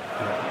bloke.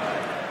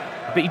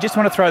 But you just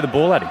want to throw the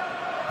ball at him.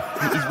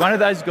 He's one of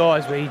those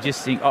guys where you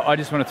just think, I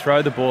just want to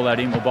throw the ball at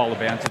him or bowl a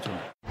bouncer to him.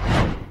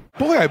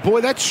 Boy, oh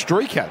boy, that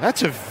streaker.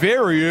 That's a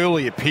very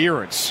early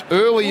appearance.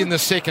 Early in the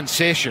second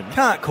session.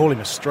 Can't call him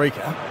a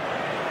streaker.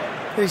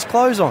 Get his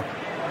clothes on.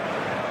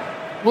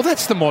 Well,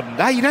 that's the modern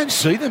day. You don't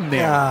see them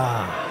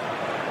now.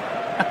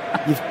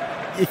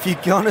 If you're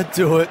going to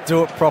do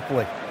it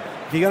properly.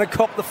 If you're going to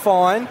cop the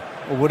fine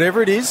or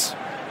whatever it is.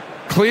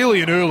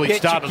 Clearly an early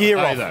start of the day,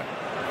 off. though.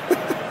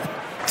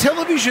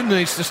 Television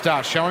needs to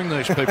start showing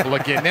these people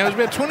again. Now, it was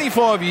about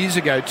 25 years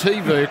ago,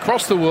 TV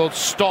across the world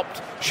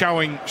stopped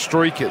showing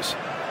streakers,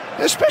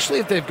 especially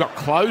if they've got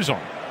clothes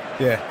on.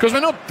 Yeah. Because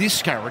we're not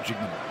discouraging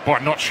them by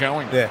not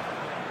showing them.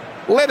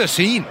 Yeah. Let us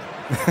in.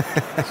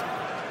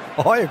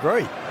 I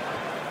agree.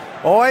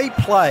 I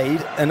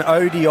played an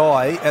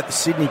ODI at the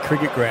Sydney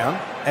Cricket Ground,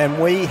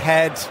 and we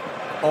had,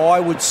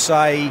 I would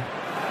say,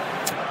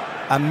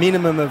 a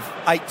minimum of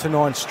 8 to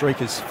 9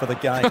 streakers for the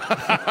game.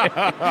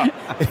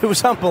 It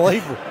was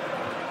unbelievable.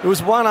 It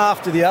was one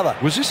after the other.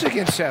 Was this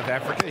against South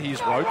Africa?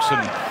 Here's ropes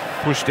and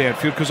pushed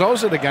downfield. Because I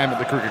was at a game at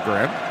the cricket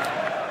ground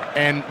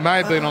and may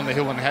have been on the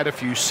hill and had a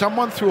few.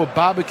 Someone threw a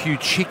barbecue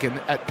chicken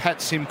at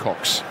Pat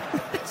Simcox.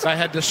 They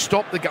had to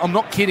stop the game. I'm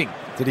not kidding.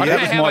 That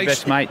was my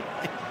best mate.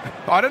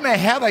 I don't know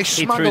how they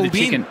smuggled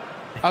in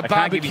a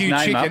barbecue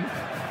chicken.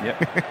 Yep.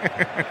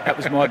 That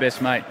was my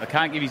best mate. I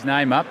can't give his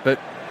name up, but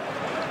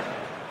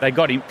they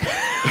got him.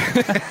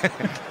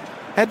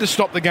 Had to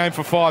stop the game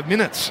for 5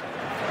 minutes.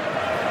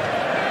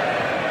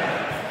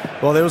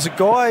 Well, there was a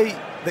guy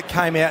that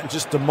came out and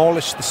just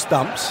demolished the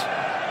stumps.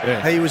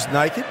 Yeah. He was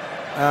naked.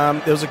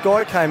 There was a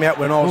guy that came out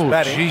when I was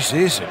batting. Jeez,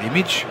 there's an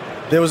image.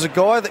 There was a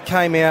guy that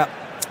came out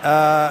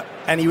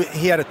and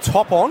he had a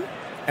top on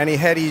and he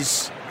had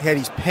his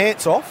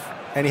pants off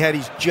and he had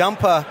his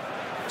jumper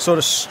sort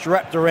of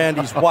strapped around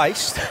his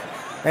waist.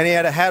 And he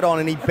had a hat on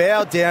and he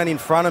bowed down in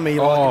front of me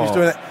like he was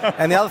doing that.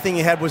 And the other thing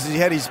he had was he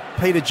had his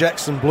Peter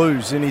Jackson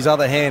blues in his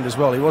other hand as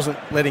well. He wasn't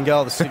letting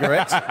go of the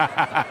cigarettes.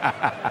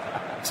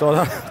 So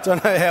I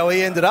don't know how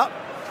he ended up.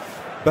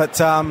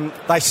 But I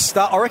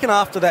reckon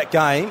after that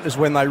game is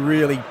when they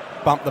really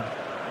bumped the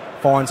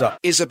fines up.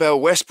 Isabel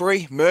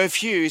Westbury, Merv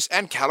Hughes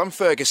and Callum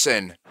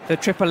Ferguson. The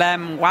Triple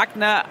M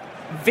Wagner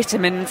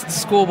Vitamins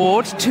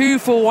scoreboard, 2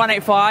 for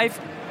 185.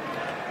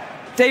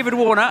 David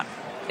Warner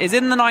is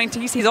in the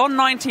 90s. He's on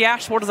 90,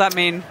 Ash. What does that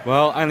mean?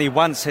 Well, only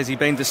once has he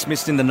been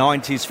dismissed in the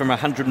 90s from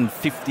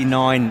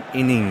 159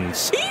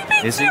 innings. Are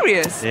you being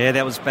serious? Yeah,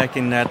 that was back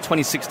in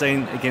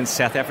 2016 against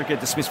South Africa.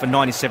 Dismissed for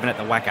 97 at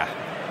the Wacker.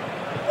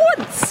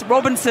 Once.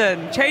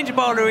 Robinson, change of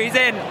bowler, he's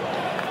in.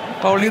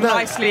 Bowling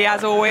nicely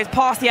as always.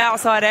 Past the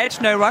outside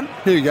edge, no run.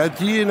 Here you go.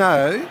 Do you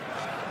know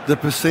the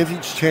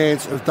percentage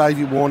chance of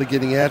Davey Warner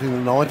getting out in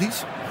the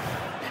 90s?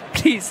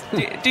 Please,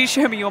 do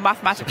show me your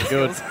mathematical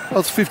skills.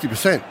 Well, it's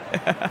 50%.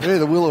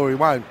 Either will or he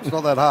won't. It's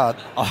not that hard.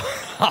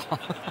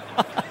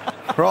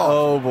 Right.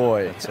 Oh,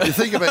 boy. You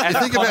think about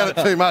it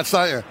too much,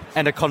 don't you?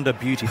 Anaconda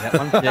Beauty, that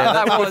one. Yeah,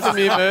 that was a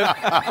new move.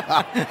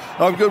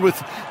 I'm good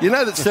with... You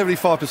know that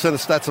 75% of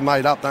stats are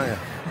made up, don't you?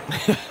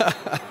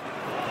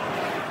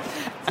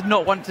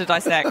 Not one to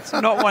dissect.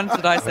 Not one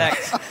to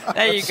dissect.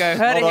 There you go.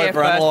 Heard it here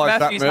first.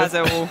 Merv Hughes has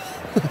it all.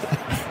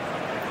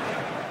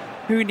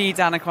 Who needs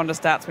Anaconda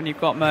stats when you've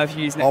got Merv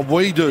Hughes next? Oh,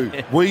 we do.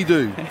 We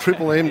do.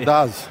 Triple M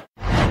does.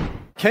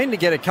 Keen to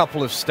get a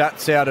couple of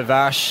stats out of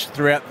Ash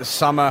throughout the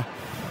summer.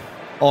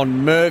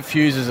 on Merv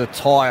Hughes'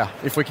 attire.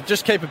 If we could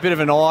just keep a bit of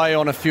an eye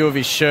on a few of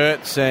his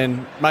shirts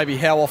and maybe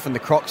how often the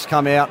Crocs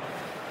come out.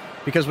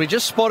 Because we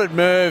just spotted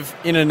Merv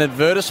in an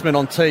advertisement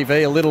on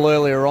TV a little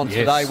earlier on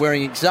today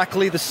wearing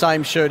exactly the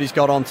same shirt he's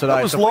got on today.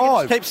 That was so if we could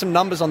live. just keep some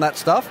numbers on that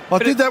stuff. I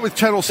did that with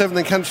Channel 7,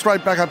 then came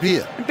straight back up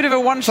here. A bit of a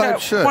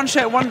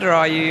one-shirt wonder,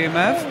 are you,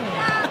 Merv?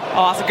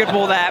 Oh, that's a good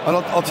ball there. And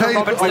I'll tell you,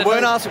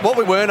 what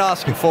we weren't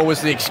asking for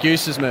was the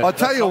excuses, Merv. I'll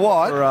tell you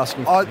what, we're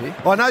asking for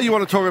I know you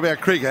want to talk about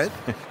cricket,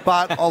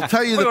 but I'll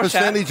tell you the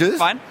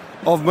percentages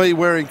of me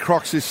wearing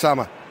Crocs this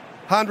summer.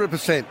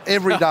 100%,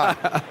 every day.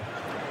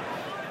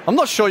 I'm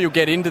not sure you'll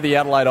get into the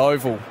Adelaide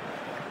Oval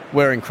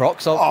wearing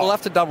Crocs. We'll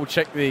have to double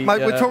check the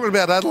Mate, we're talking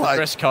about Adelaide.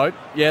 Dress code.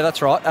 Yeah,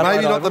 that's right. Adelaide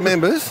Maybe not Oval. the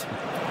members.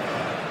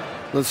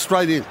 But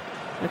straight in.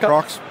 Okay.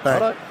 Crocs,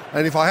 bang. Righto.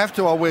 And if I have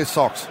to, I'll wear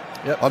socks.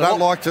 Yep. I don't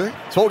like to. So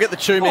what we'll get the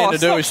Chew Man to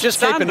do is just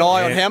keep an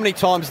eye on how many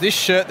times this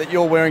shirt that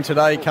you're wearing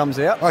today comes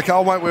out. Okay, I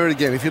won't wear it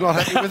again. If you're not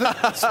happy with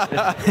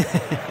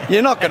it.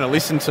 You're not going to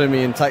listen to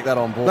me and take that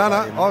on board.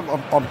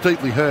 No, I'm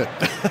deeply hurt.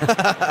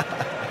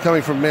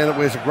 Coming from a man that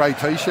wears a grey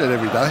T-shirt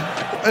every day.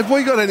 Have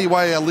we got any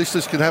way our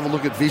listeners can have a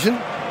look at Vision?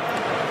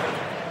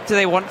 Do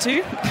they want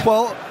to?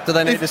 Well, do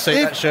they need to see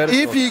that shirt?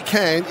 If you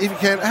can,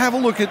 have a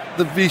look at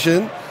the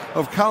Vision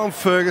of Callum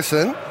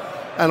Ferguson,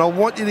 and I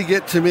want you to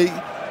get to me,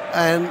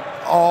 and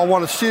I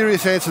want a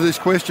serious answer to this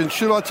question.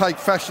 Should I take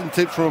fashion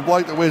tips from a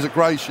bloke that wears a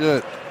grey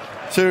shirt?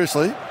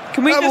 Seriously?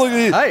 Can we have a look at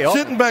him. Hey,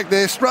 sitting back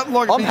there, strutting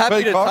like a I'm big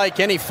happy peacock. to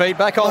take any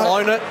feedback. I'll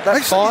own it.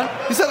 That's fine.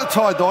 Is that a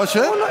tie-dye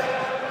shirt?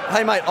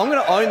 Hey, mate, I'm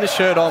going to own the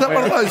shirt I'm Is that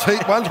wearing. one of those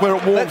heat ones where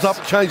it warms up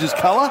and changes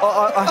colour?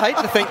 I hate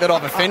to think that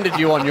I've offended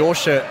you on your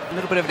shirt. A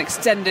little bit of an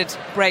extended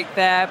break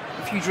there,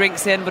 a few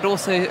drinks in, but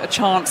also a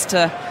chance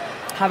to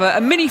have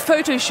a mini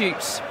photo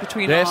shoot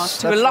between our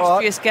two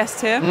illustrious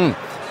guests here.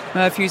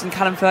 Merv Hughes and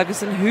Callum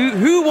Ferguson.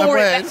 Who wore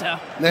it better?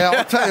 Now,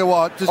 I'll tell you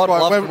what. I'd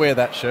love to wear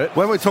that shirt.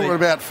 When we're talking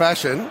about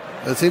fashion,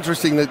 it's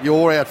interesting that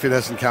your outfit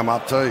hasn't come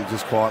up too,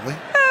 just quietly.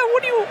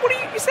 What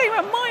are you saying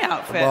about my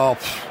outfit? Well,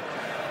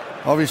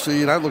 obviously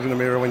you don't look in the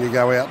mirror when you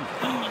go out.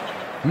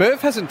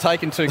 Merv hasn't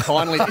taken too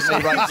kindly to me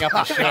raising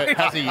up his shirt,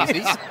 has he?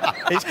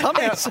 He's come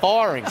out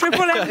firing.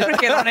 Triple M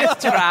Cricket on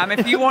Instagram.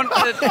 If you want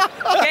to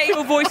get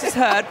your voices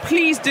heard,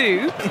 please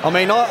do. I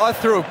mean, I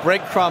threw a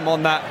breadcrumb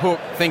on that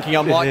hook thinking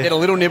I might get a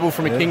little nibble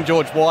from a King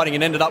George Whiting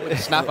and ended up with a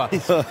snapper.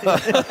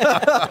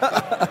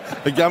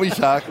 A gummy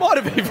shark.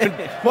 Might have even...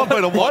 Might have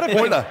been a white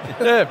pointer.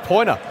 Yeah,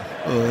 pointer.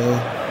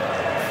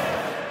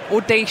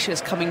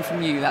 Audacious coming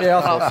from you, that's Yeah,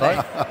 what I I'll thought say.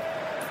 so.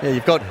 Yeah,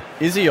 you've got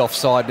Izzy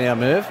offside now,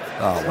 Merv.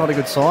 It's not a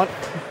good sign.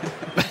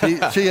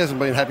 She hasn't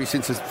been happy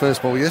since his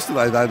first ball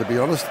yesterday, though, to be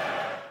honest.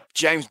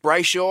 James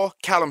Brayshaw,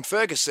 Callum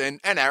Ferguson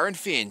and Aaron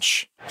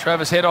Finch.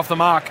 Travis head off the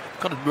mark.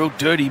 Got a real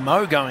dirty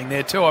Mo going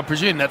there too. I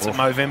presume that's a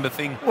Movember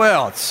thing.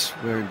 Well,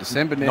 we're in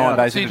December now. 9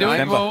 days Is he into doing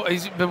December. well?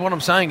 But what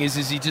I'm saying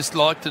is he just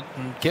liked it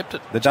and kept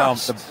it. The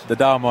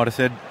Dale might have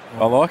said,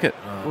 I like it.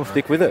 We'll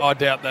stick with it. I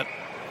doubt that.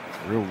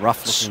 Real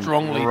rough looking,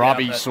 Strongly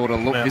rubby doubt that. sort of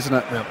look, Yeah. isn't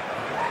it?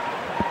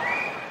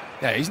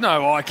 Yeah, he's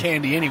no eye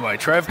candy anyway,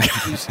 Trav.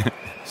 He's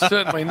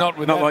certainly not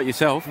with Not that. like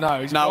yourself. No,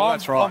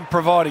 that's right. I'm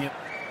providing it.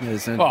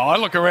 Yes, Well, I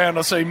look around,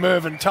 I see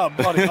Merv and Tubb.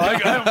 Bloody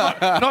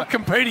not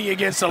competing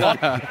against a lot.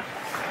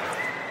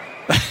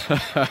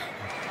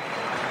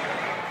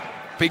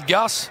 Big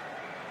Gus.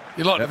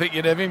 You'd like to think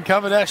you'd have him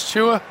covered, Ash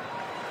Chua.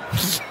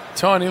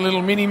 Tiny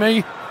little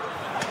mini-me.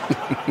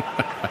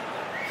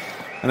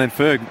 And then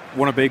Ferg,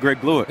 want to be Greg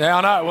Blewett. Yeah,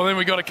 I know. Well, then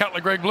we got a couple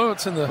of Greg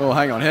Blewetts in the... Oh,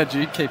 hang on. How'd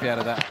you keep out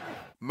of that?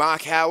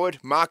 Mark Howard,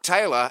 Mark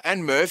Taylor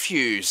and Merv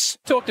Hughes.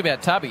 Talked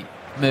about Tubby,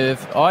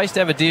 Merv. I used to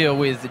have a deal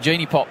with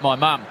Jeannie Pop, my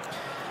mum,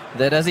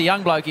 that as a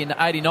young bloke in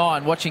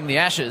 89 watching the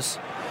Ashes,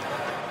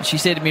 she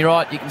said to me,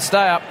 right, you can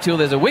stay up till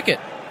there's a wicket.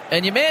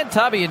 And your man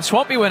Tubby and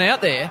Swampy went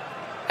out there,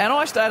 and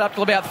I stayed up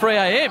till about 3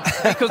 a.m.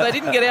 because they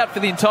didn't get out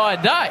for the entire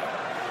day.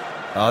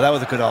 Oh, that were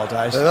the good old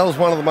days. Yeah, that was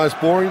one of the most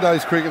boring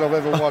days cricket I've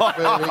ever watched.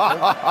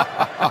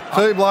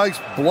 Two blokes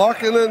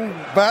blocking and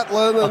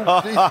battling and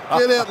geez,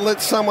 get out and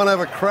let someone have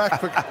a crack.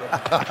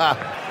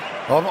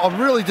 I'm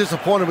really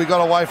disappointed we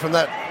got away from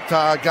that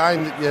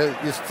game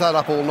that you sat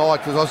up all night,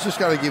 because I was just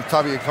going to give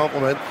Tubby a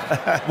compliment.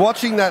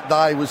 Watching that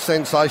day was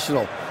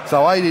sensational.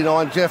 So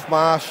 89, Jeff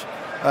Marsh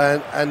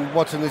and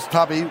watching this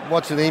Tubby,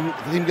 watching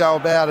him go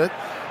about it.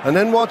 And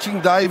then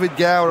watching David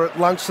Gower at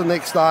lunch the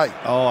next day.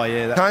 Oh,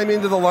 yeah. Came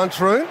into the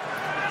lunchroom.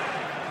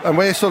 And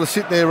we're sort of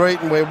sitting there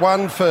eating. We're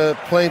one for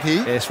plenty.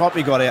 Yeah,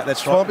 Swampy got out.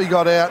 That's right. Swampy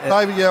got out.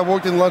 Yeah. David Gower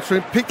walked in the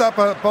lunchroom, picked up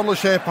a bottle of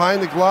champagne,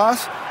 the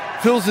glass,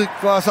 fills the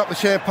glass up with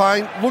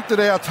champagne, looked at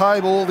our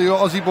table, all the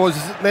Aussie boys are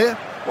sitting there.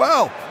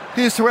 Well,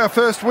 here's to our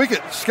first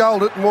wicket.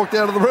 Sculled it and walked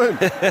out of the room.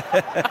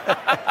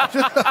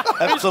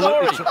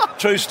 Absolutely.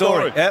 True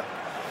story. Yep.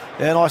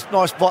 Yeah,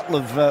 nice bottle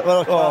of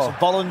glass of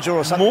Bollinger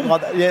or something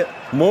like that. Yeah.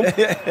 Mum.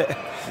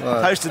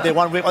 Posted there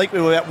one week. I think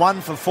we were at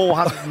 1 for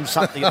 400 and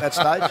something at that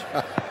stage.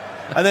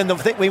 And then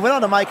we went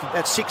on to make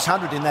about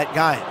 600 in that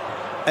game.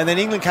 and then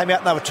England came out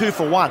and they were 2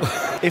 for 1.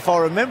 If I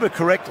remember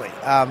correctly,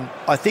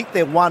 I think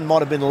their one might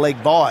have been a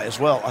leg bye as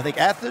well. I think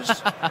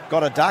Athers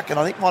got a duck, and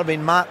I think it might have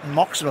been Martin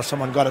Moxon or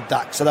someone got a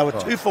duck. So they were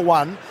 2 for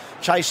 1,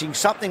 chasing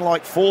something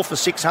like 4 for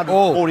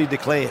 640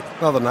 declared.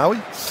 Another Noe?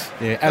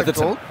 Yeah,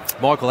 Atherton.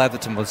 Michael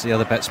Atherton was the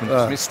other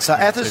batsman. So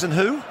Atherton and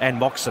who? And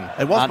Moxon.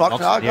 It was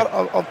Moxon.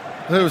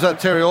 Who was that?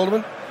 Terry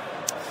Alderman?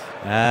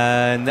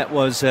 And that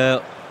was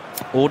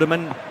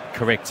Alderman,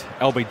 correct.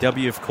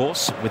 LBW, of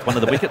course, with one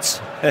of the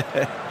wickets.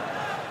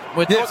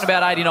 We're talking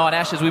about 89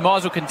 Ashes. We might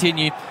as well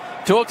continue.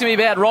 Talk to me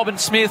about Robin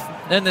Smith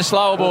and the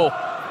slower ball.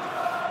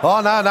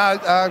 Oh,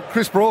 no.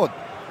 Chris Broad.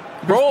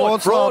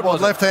 Broad slower ball,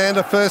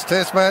 left-hander, first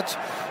test match.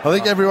 I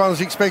think everyone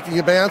was expecting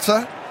a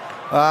bouncer.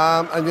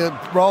 And you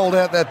rolled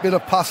out that bit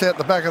of pus out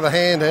the back of the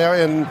hand,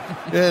 Harry, and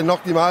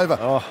knocked him over.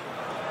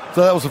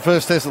 So that was the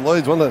first test at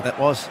Leeds, wasn't it? That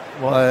was.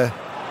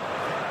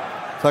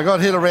 So I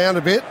got hit around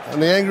a bit,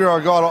 and the angrier I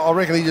got, I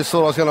reckon he just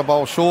thought I was going to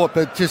bowl short,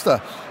 but just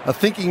a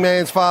thinking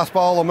man's fast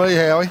bowler, me,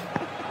 Howie.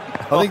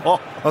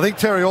 I think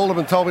Terry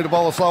Alderman told me to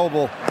bowl a slower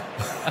ball.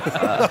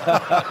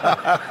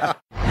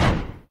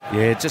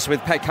 Yeah, just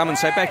with Pat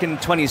Cummins. So back in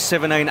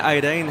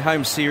 2017-18,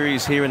 home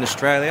series here in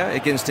Australia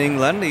against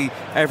England, he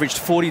averaged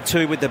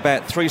 42 with the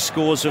bat, 3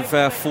 scores of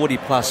 40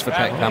 plus for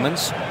Pat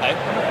Cummins.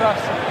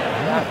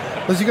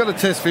 Has he got a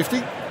test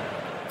 50?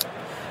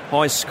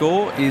 High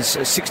score is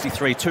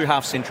 63, 2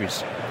 half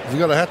centuries. Has he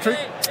got a hat trick?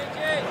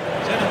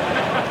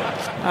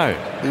 No.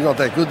 He's not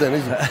that good then,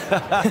 is he?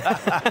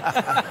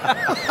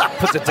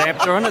 Puts a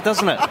damper on it,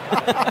 doesn't it?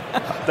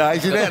 No,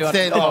 he's an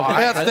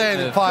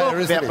outstanding player,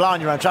 isn't he? About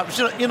blowing your own trumpet.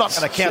 You're not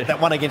going to count that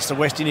one against the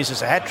West Indies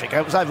as a hat-trick.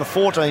 It was over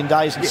 14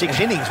 days and 6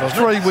 innings,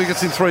 wasn't it? 3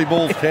 wickets in 3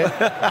 balls, Ken.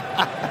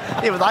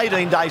 Yeah, with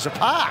 18 days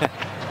apart.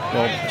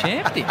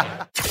 Champion.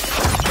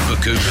 For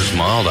Cooper's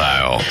Mild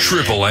Ale,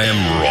 Triple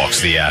M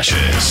rocks the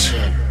Ashes.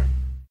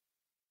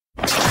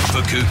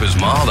 For Cooper's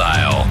Mild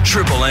Ale,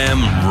 Triple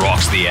M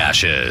rocks the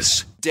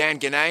Ashes. Dan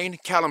Ganane,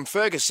 Callum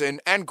Ferguson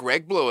and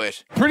Greg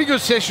Blewett. Pretty good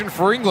session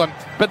for England,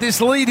 but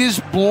this lead is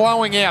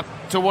blowing out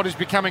to what is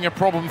becoming a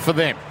problem for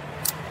them.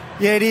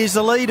 Yeah, it is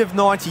a lead of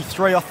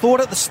 93. I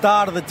thought at the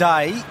start of the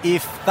day,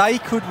 if they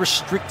could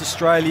restrict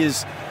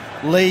Australia's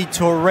lead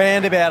to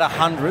around about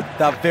 100,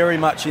 they're very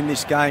much in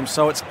this game.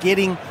 So it's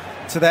getting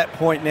to that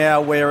point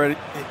now where it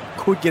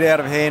could get out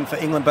of hand for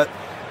England. But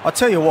I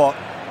tell you what,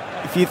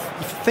 if you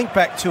think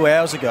back 2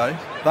 hours ago,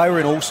 they were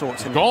in all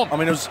sorts of... I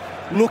mean, it was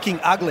looking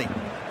ugly.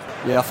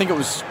 Yeah, I think it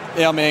was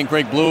our man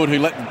Greg Blewett who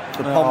let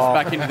the Poms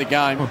back into the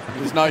game.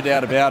 There's no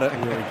doubt about it.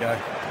 Here we go.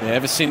 Yeah,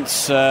 ever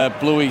since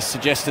Bluey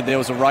suggested there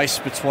was a race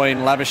between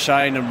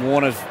Labuschagne and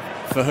Warner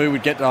for who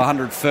would get to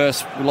 100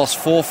 first, we lost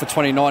 4 for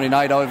 29 in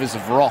 8 overs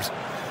of rot.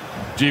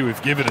 Gee,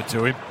 we've given it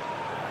to him.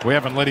 We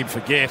haven't let him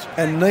forget.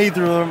 And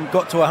neither of them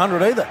got to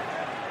 100 either.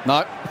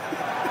 No,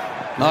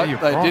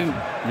 they didn't.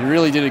 You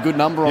really did a good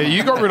number on them.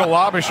 You got rid of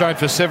Labuschagne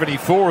for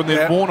 74 and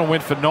then Warner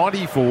went for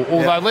 94.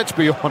 Although, let's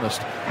be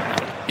honest,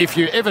 if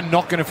you're ever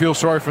not going to feel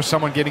sorry for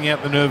someone getting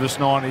out the nervous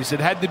 90s, it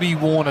had to be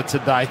Warner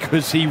today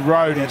because he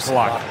rode his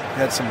luck.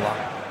 Had some luck.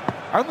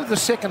 Only the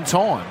second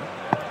time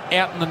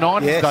out in the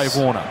 90s, Dave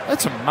Warner.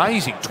 That's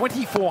amazing.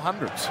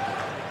 2400s.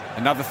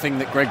 Another thing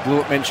that Greg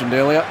Blewett mentioned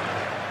earlier,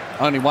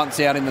 only once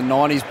out in the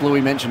 90s,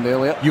 Bluey mentioned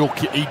earlier.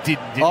 He did.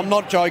 I'm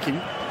not joking.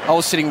 I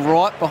was sitting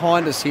right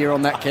behind us here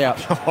on that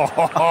couch.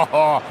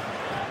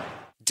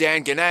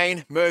 Dan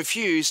Ganane, Merv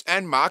Hughes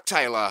and Mark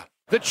Taylor.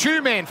 The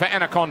chew man for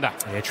Anaconda.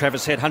 Yeah,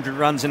 Travis had 100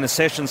 runs in the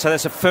session, so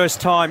that's the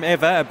first time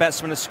ever a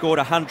batsman has scored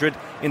 100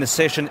 in a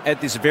session at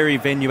this very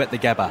venue at the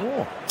Gabba.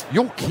 Oh,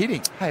 you're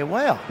kidding. Hey,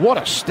 wow.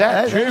 What a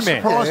stat, chew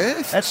man.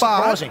 Yes, that's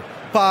surprising.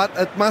 But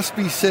it must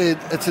be said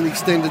it's an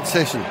extended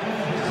session.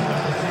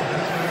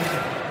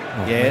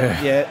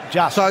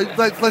 Just. So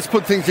let's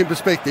put things in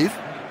perspective.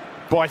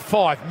 By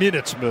 5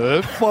 minutes,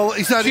 Merv. Well,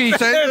 is that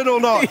extended or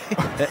not?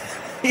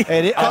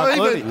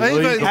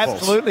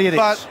 Absolutely it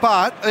is.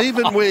 But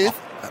even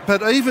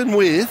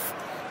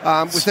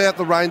with without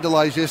the rain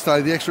delays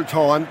yesterday, the extra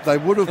time, they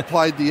would have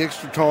played the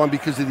extra time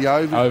because of the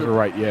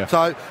overrate, yeah.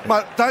 So,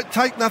 but don't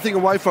take nothing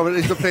away from it.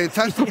 It's a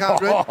fantastic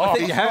 100.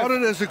 He's got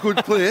it as a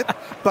good clip,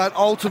 but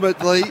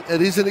ultimately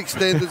it is an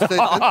extended session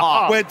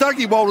where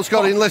Dougie Walter's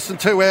got in less than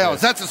 2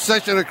 hours. That's a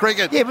session of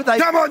cricket. Yeah, but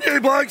come on, you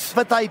blokes!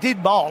 But they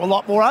did bowl a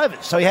lot more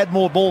overs, so he had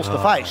more balls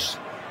to face.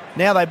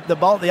 Now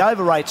the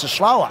over rates are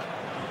slower.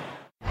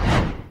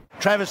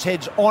 Travis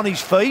Head's on his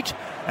feet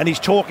and he's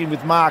talking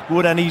with Mark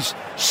Wood and he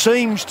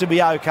seems to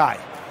be okay.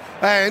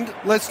 And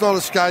let's not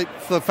escape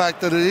the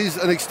fact that it is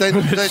an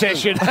extended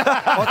session.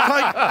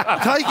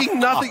 Taking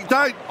nothing.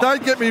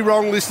 Don't get me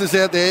wrong, listeners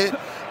out there.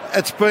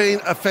 It's been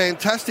a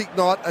fantastic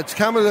night. It's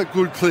come at a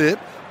good clip.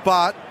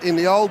 But in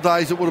the old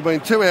days, it would have been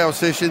a 2-hour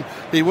session.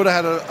 He would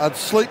have had a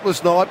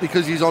sleepless night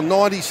because he's on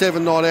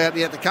 97 night out and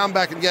he had to come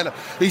back and get it.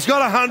 He's got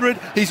 100.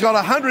 He's got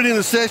 100 in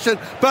a session,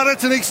 but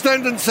it's an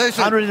extended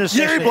session. 100 in a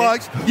session. You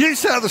blokes, you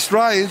South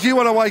Australians, you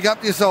want to wake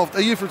up yourself.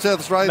 Are you from South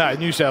Australia? No,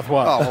 New South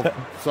Wales. Oh, well,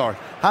 sorry.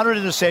 100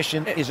 in a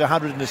session is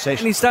 100 in a session.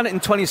 And he's done it in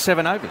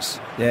 27 overs.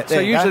 Yeah. So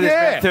usually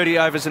there's about 30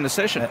 overs in a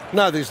session.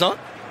 No, there's not.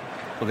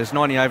 Well, there's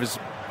 90 overs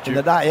in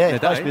the day, yeah.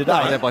 Supposed to be a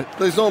day.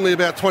 There's normally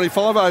about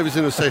 25 overs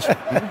in a session.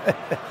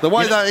 The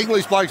way that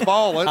English blokes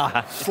bowl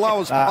it,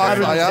 slow as fuck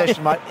they are.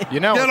 Session, mate.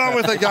 Get on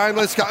with the game.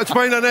 Let's go. It's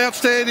been an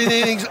outstanding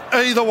innings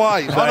either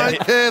way. I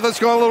don't care that's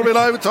gone a little bit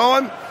over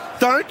time.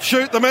 Don't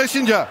shoot the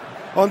messenger.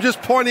 I'm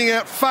just pointing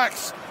out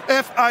facts.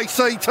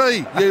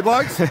 F-A-C-T, you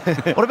blokes.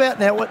 What about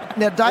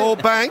now, Dave? Or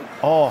bang.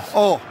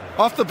 Oh,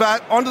 off the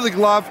bat, onto the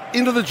glove,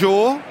 into the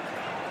jaw.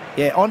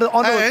 Yeah, onto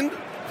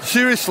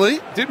seriously.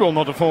 Did well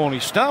not to fall on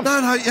his stump.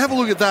 No, have a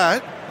look at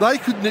that. They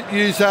could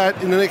use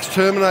that in the next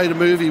Terminator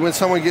movie when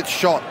someone gets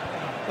shot.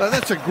 Now,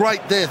 that's a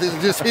great death.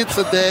 It just hits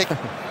the deck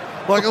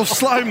like a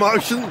slow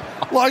motion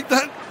like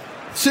that.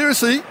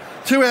 Seriously,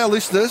 to our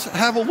listeners,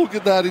 have a look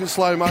at that in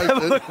slow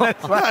motion.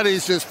 That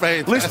is just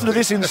fantastic. Listen to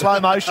this in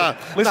slow motion.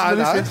 In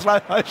slow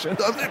motion.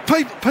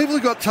 People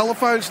have got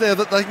telephones now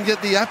that they can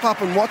get the app up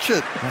and watch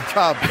it.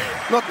 Cub.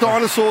 Not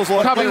dinosaurs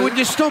like Cubby, that. would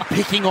you stop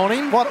picking on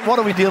him? What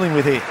are we dealing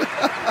with here?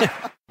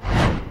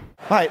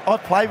 Mate,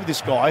 I've played with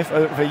this guy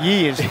for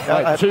years. 2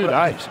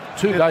 days.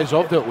 2 days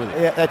I've dealt with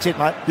it. Yeah, that's it,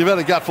 mate. You've had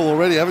a gutful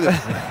already, haven't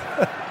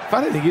you?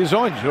 Funny thing is,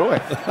 I enjoy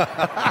it.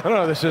 I don't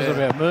know what this is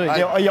about me.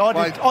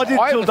 I did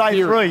till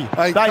day 3.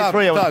 Hey, day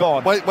 3 I was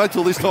gone. Wait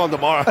till this time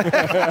tomorrow.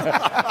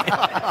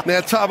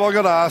 Now, Tub, I've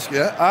got to ask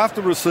you,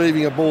 after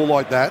receiving a ball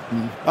like that,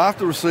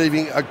 after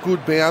receiving a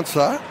good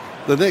bouncer,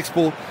 the next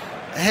ball,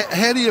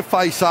 how do you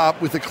face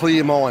up with a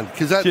clear mind?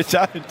 Because you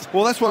don't.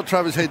 Well, that's what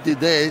Travis Head did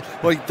there.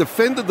 Like,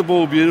 defended the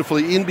ball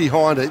beautifully in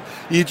behind it.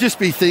 You'd just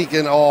be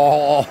thinking,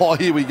 oh,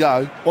 here we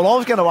go. Well, I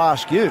was going to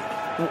ask you,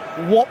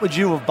 what would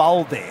you have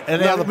bowled there?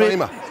 Another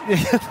beamer.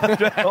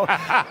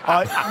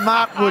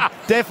 Mark Wood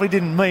definitely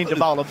didn't mean to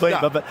bowl a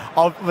beamer, but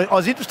I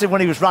was interested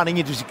when he was running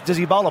in, does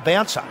he bowl a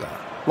bouncer?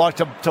 Like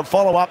to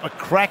follow up a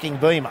cracking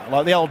beamer,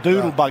 like the old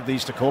doodle bug they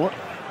used to call it.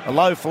 A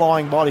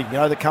low-flying body,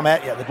 that come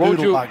at you, the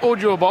doodle bug. What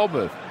would you a bowl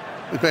move?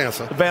 The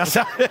bouncer. The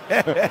bouncer.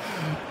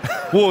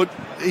 Wood,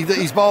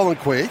 he's bowling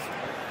quick.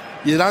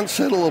 You'd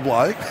unsettle a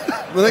bloke.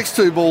 The next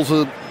 2 balls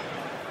are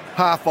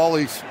half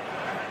volleys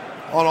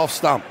on off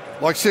stump.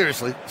 Like,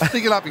 seriously,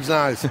 stick it up his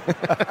nose.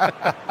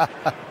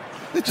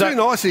 They're too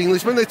nice,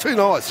 Englishmen. They're too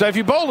nice. So if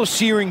you bowl a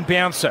searing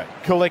bouncer,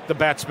 collect the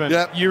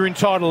batsman, you're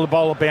entitled to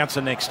bowl a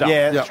bouncer next up.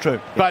 Yeah, that's true.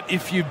 But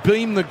if you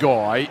beam the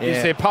guy,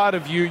 is there part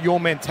of your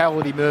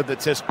mentality, Merv,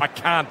 that says, I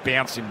can't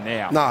bounce him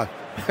now? No.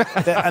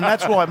 And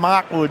that's why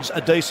Mark Wood's a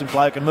decent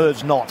bloke and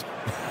Merv's not.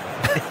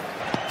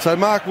 So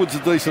Mark Wood's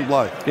a decent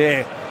bloke?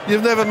 Yeah.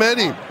 You've never met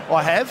him?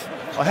 I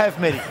have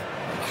met him.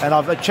 And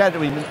I've chatted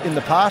with him in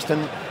the past,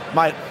 and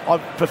mate, I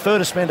prefer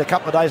to spend a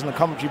couple of days in the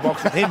commentary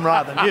box with him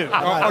rather than you.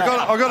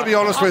 I've got to be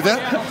honest with you.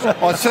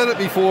 I said it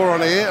before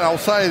on air, and I'll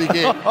say it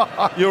again.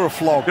 You're a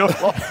flog.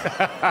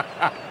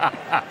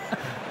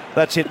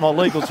 That's it. My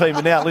legal team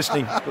are now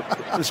listening to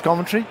this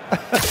commentary. For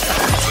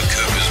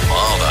Coopers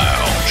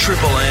Mildale,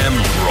 Triple M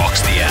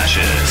rocks the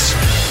Ashes.